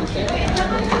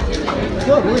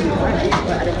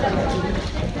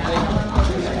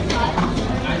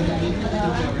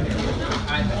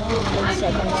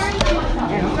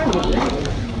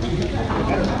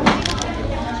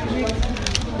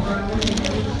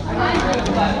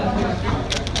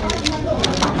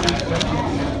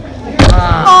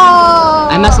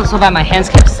 I messed up so bad my hands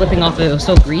kept slipping off. It was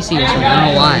so greasy or something. I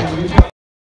don't know why.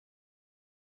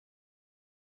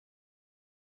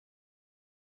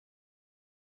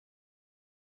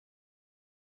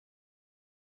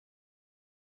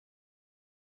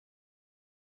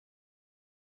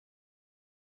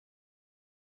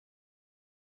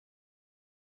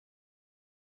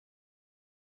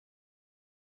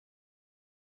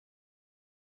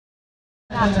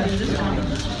 Ready.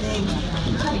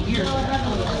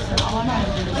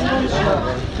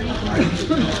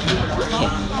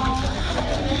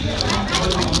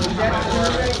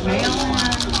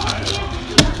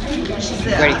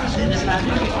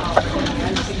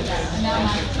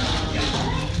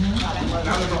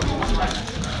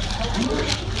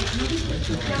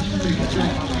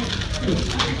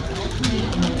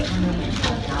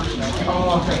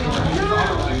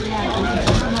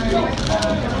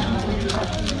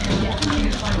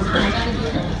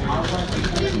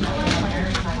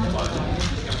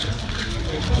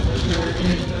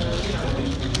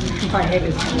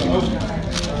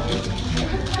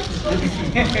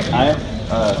 I have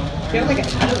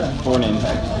 4 name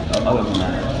tags. Other than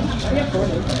that,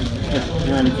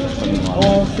 you're in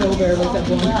Oh, silver, was that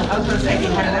one? I was going to say, he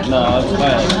had that. No, it's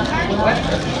by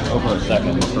over a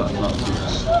second. So it's not too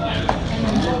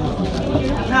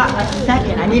Not a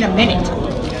second, I need a minute.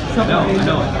 So No, I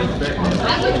know.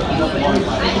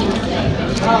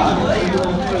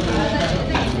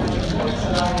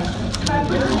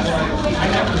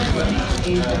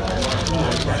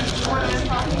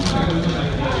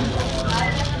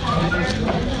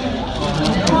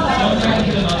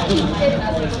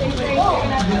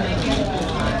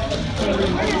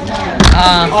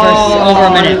 For over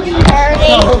a minute.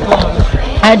 Parody.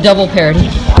 I had double parody.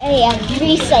 Hey,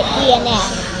 reset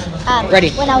DNF. Ready.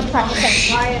 When I was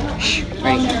practicing.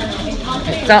 Ready.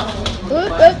 Stop.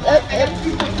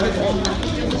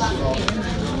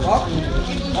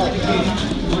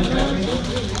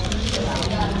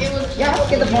 yeah, I'll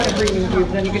get the point of reading you,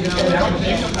 then you can just go down.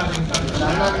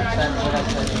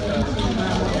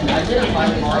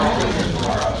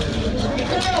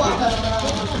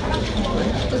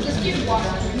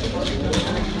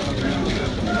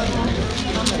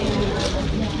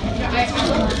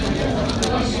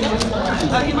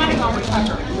 You might have gone with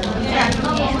Tucker.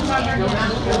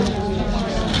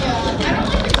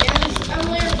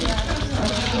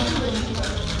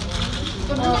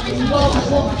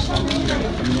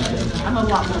 I'm a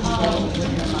lot more.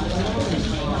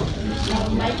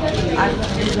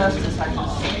 In justice, I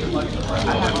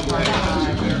have a hard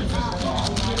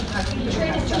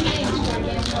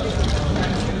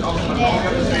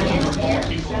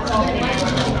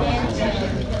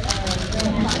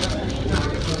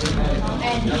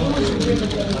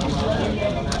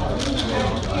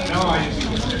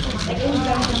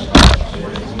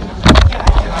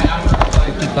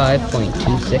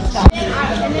 $55.26.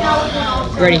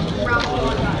 Ready.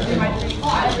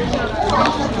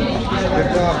 Good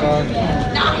job, Bob.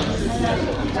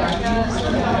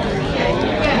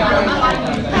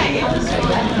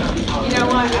 You know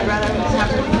what? I'd rather just have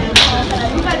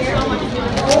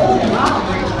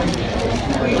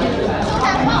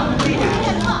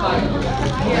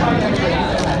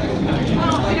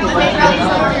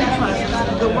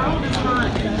the world is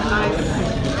not nice.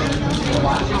 I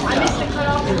missed the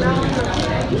cutoff and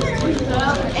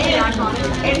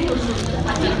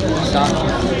Stop.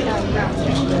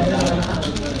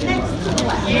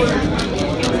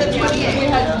 it was at 28. We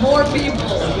had more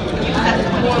people.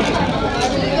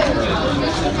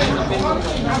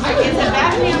 Is it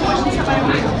bad me? I'm watching somebody.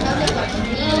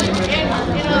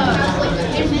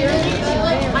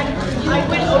 I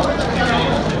went over the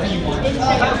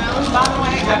by the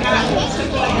way, I got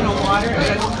cookie in a water and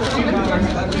I just put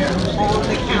 $2 up there on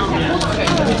the counter. Okay, I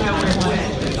didn't know where it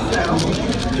went. So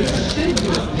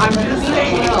I'm just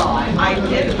saying, I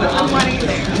did put the money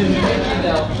there.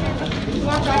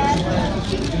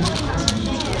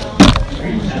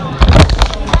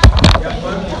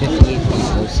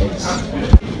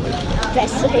 $58.06.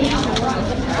 Best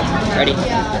Ready.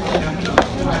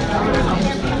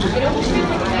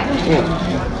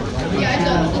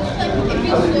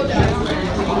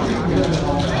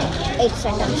 8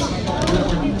 seconds.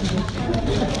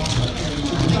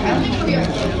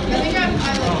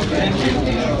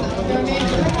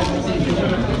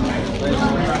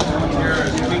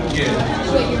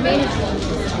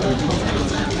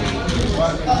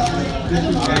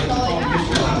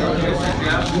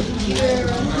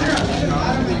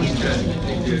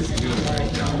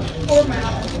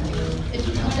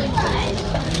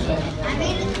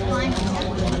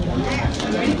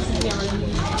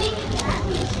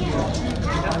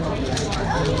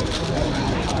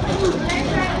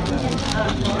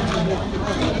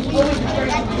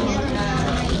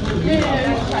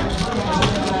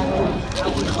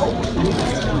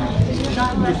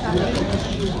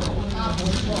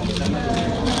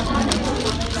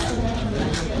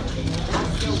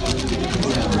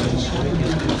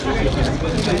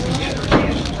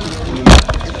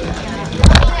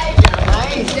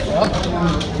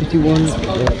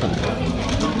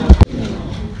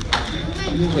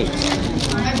 51.05. Wait.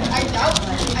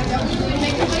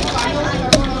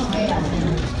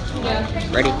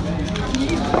 Ready?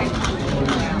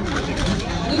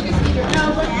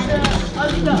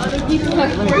 The other people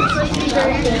have first be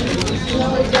very good.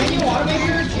 Daniel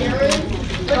Watermaker, Jared,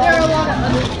 but there are a lot of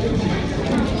other people.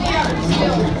 Yeah,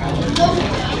 still.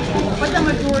 But the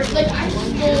majority, like I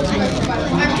stole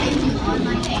I'm thinking on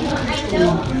my name.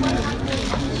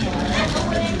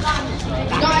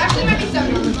 No, actually might be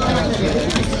 7.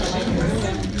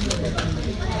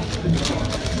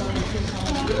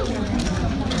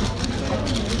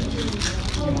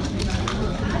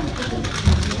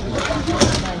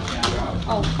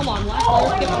 Oh, come on, last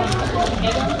letter,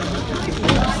 give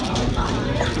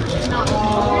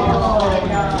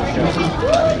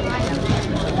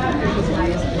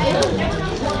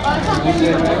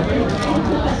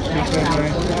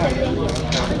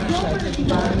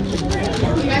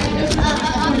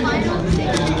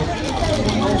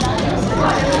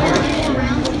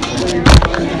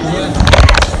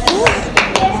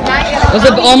It was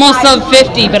almost sub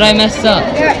 50, but I messed up.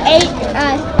 There are 8,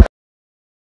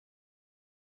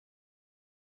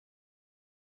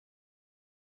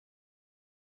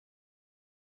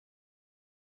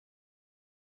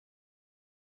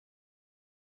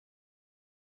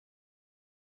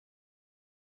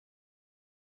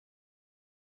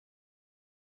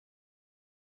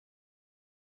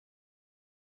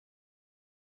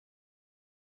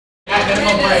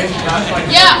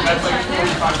 Yeah. That's like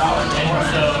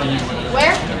 $45.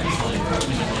 Where?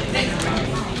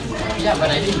 Yeah, but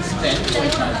I didn't spend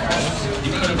 $45.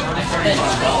 I spent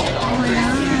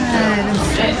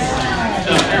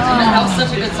That was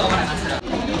such a good song when I messed it up.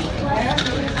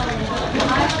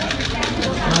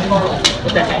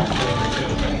 What the heck?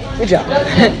 Good job.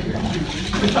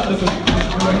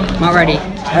 Not ready.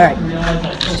 Alright.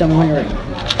 Just tell me when you're ready.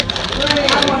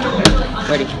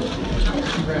 Ready.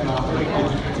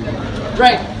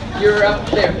 Right. You're up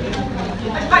there.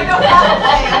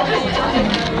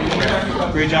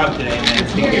 Great job today, man.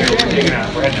 Take care. Take it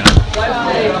out. Right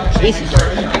now. Jesus.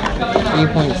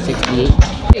 3.68.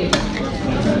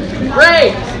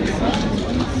 Ray!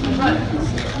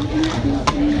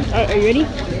 Are you ready?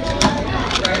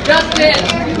 Justin!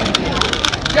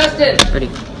 Ready.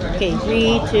 Okay,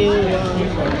 3, 2, 1.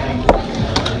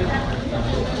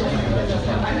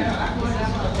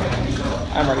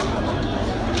 I'm ready.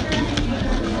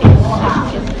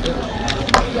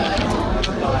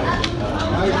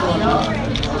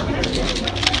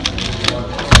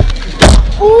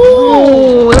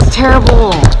 Ooh, that's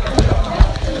terrible.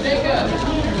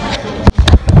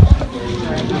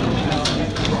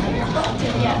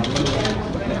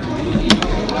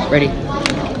 Ready.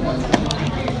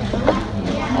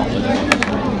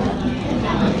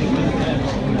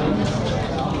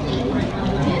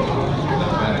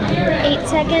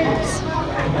 Seconds.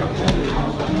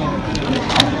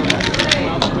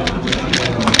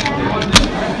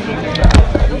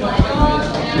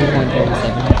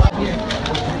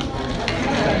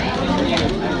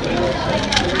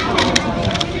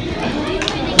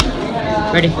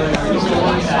 Ready.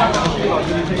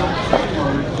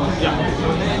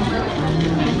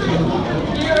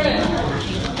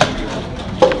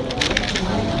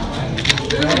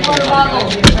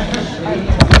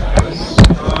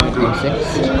 Six.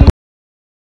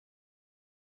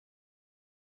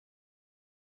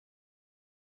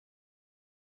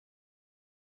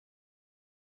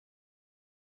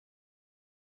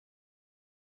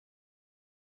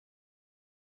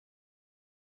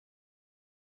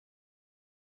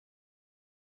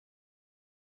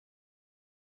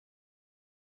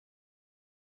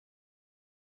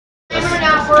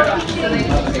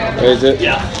 Is it?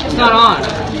 Yeah. It's not on.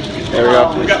 There we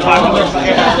go. We got 5 on there.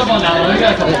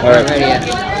 Alright, ready yet?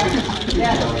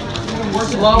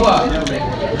 Slower.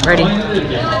 Ready.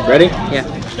 Ready? Yeah.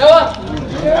 Noah!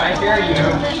 I hear you.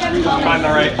 Find the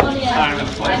right time and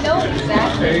place. I know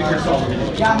exactly.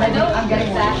 I'm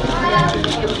getting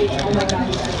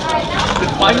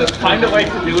Just find a way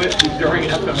to do it during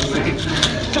FMC.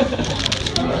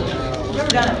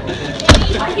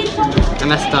 I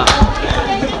messed up. I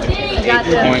got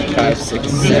the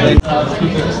 0.567.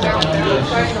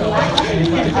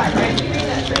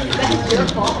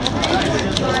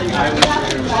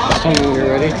 Tell me when you're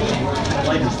ready.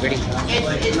 Ready.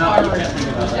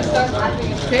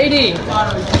 Katie!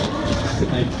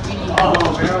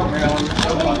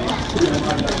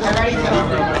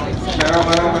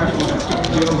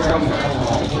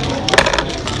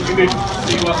 You need to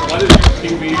see what is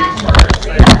TV or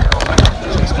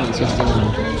 1661.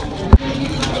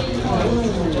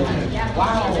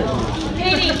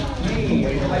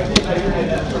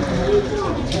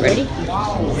 Ready?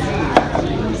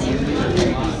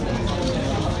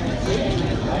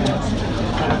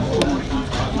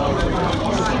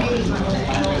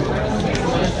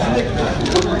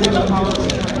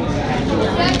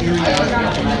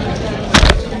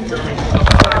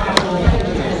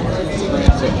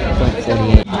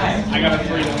 .48. I got a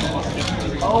freedom.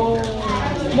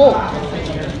 Whoa!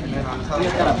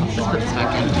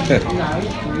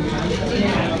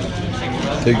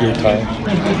 Take your time.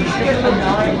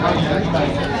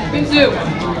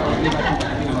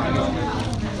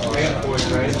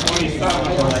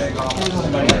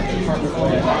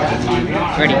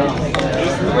 Ready?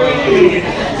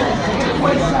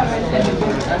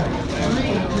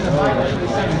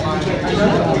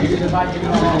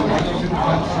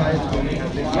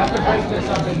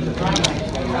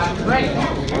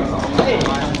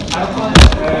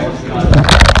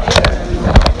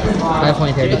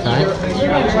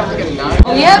 5.35.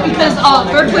 Oh yeah, because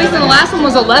third place in the last one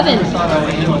was 11.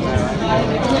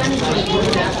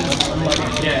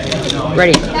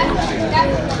 Ready?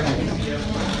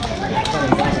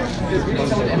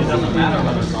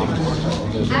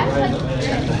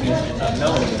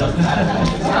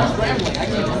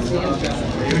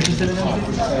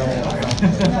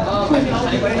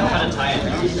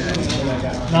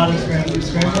 Not a scramble.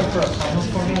 Scramble for a finals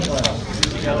format, but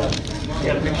you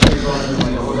gotta make sure you're going in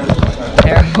the order.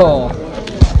 Terrible.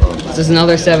 This is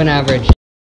another 7 average.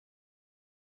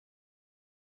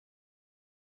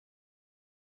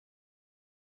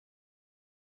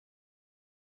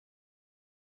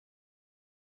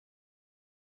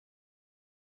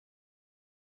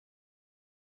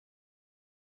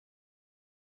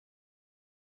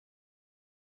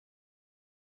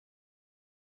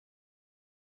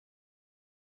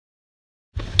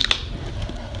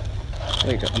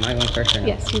 Wait, am I going first or no?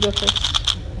 Yes, you go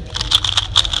first.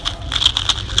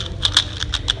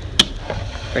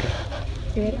 Ready?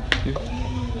 You ready?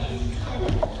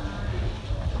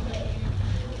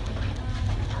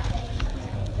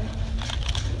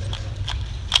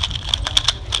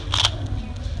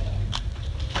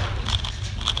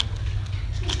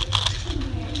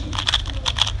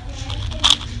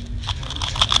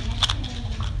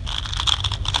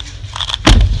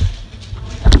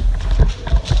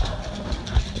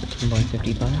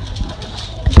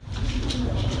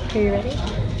 $13.55. Are you ready?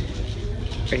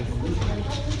 Ready?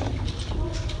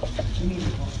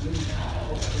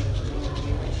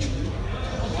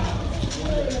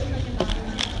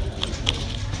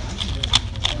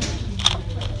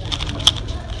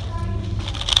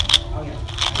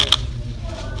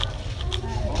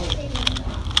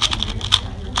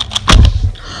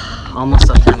 Almost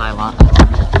sub 10 I locked.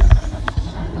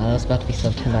 That was about to be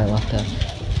sub 10. I locked up.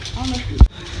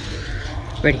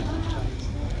 Ready?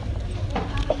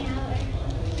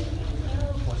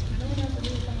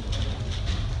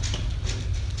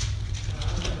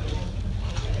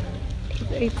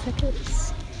 Take 8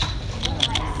 seconds.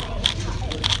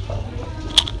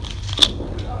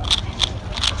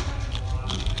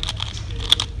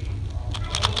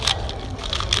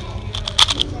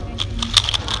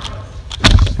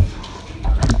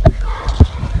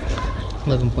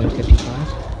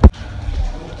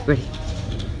 $11.55. Ready?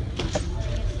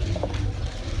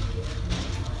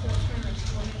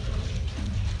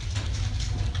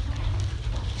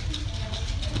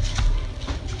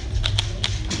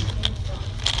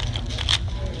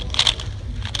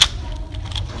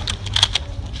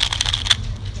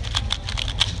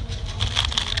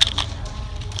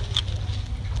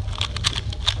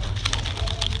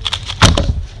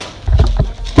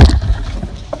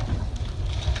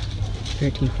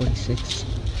 $13.46.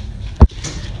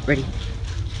 Ready?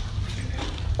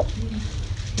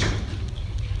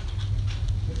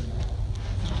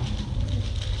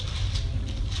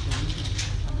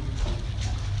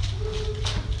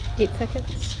 Eight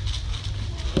seconds.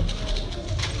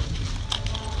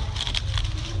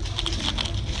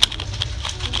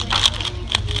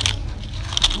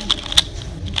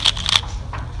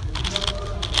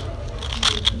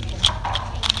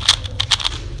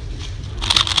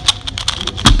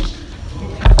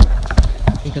 I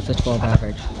think it's a 12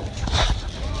 average.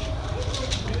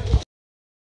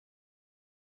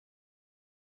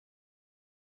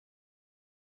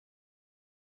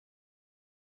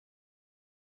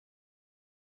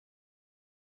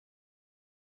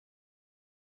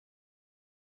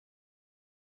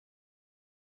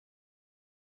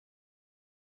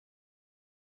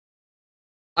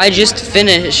 I just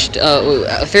finished,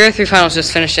 3x3 finals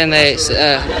just finished, and they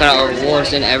put out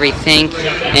rewards and everything,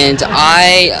 and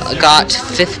I got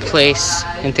 5th place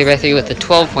in 3x3 with a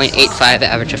 12.85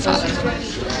 average of 5.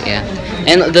 Yeah.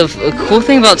 And the cool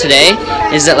thing about today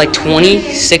is that like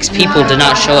 26 people did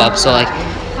not show up, so like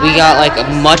we got like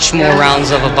much more rounds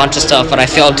of a bunch of stuff, but I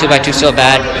failed 2x2 so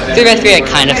bad. 3x3 I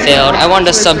kind of failed. I wanted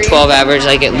to sub 12 average,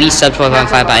 like at least sub 12 on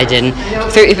 5, but I didn't.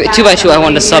 2x2 I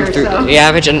wanted to sub 3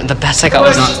 average, and the best I got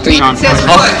was 3.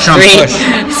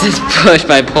 This is push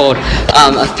by pulled.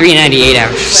 A 398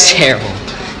 average was terrible.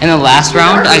 In the last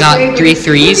round, I got 3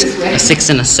 3s, a 6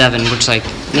 and a 7, which like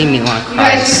made me want to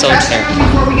cry. It's so terrible.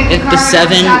 If the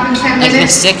 7, like the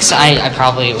 6, I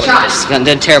probably would have just done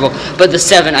terrible. But the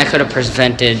 7, I could have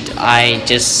prevented. I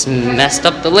just messed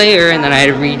up the layer, and then I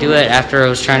had to redo it after I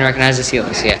was trying to recognize the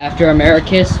ceilings. Yeah. After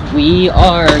Americus, we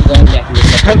are going back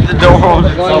to the door.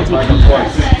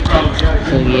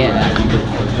 So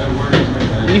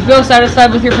yeah. Do you feel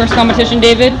satisfied with your first competition,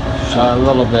 David? A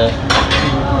little bit.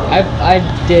 I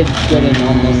did good in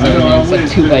almost everything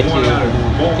except 2x2,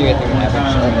 3x3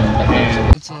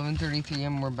 average. It's 11:33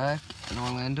 and we're back in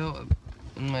Orlando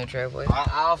in my driveway.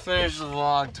 I'll finish the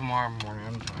vlog tomorrow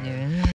morning. Yeah.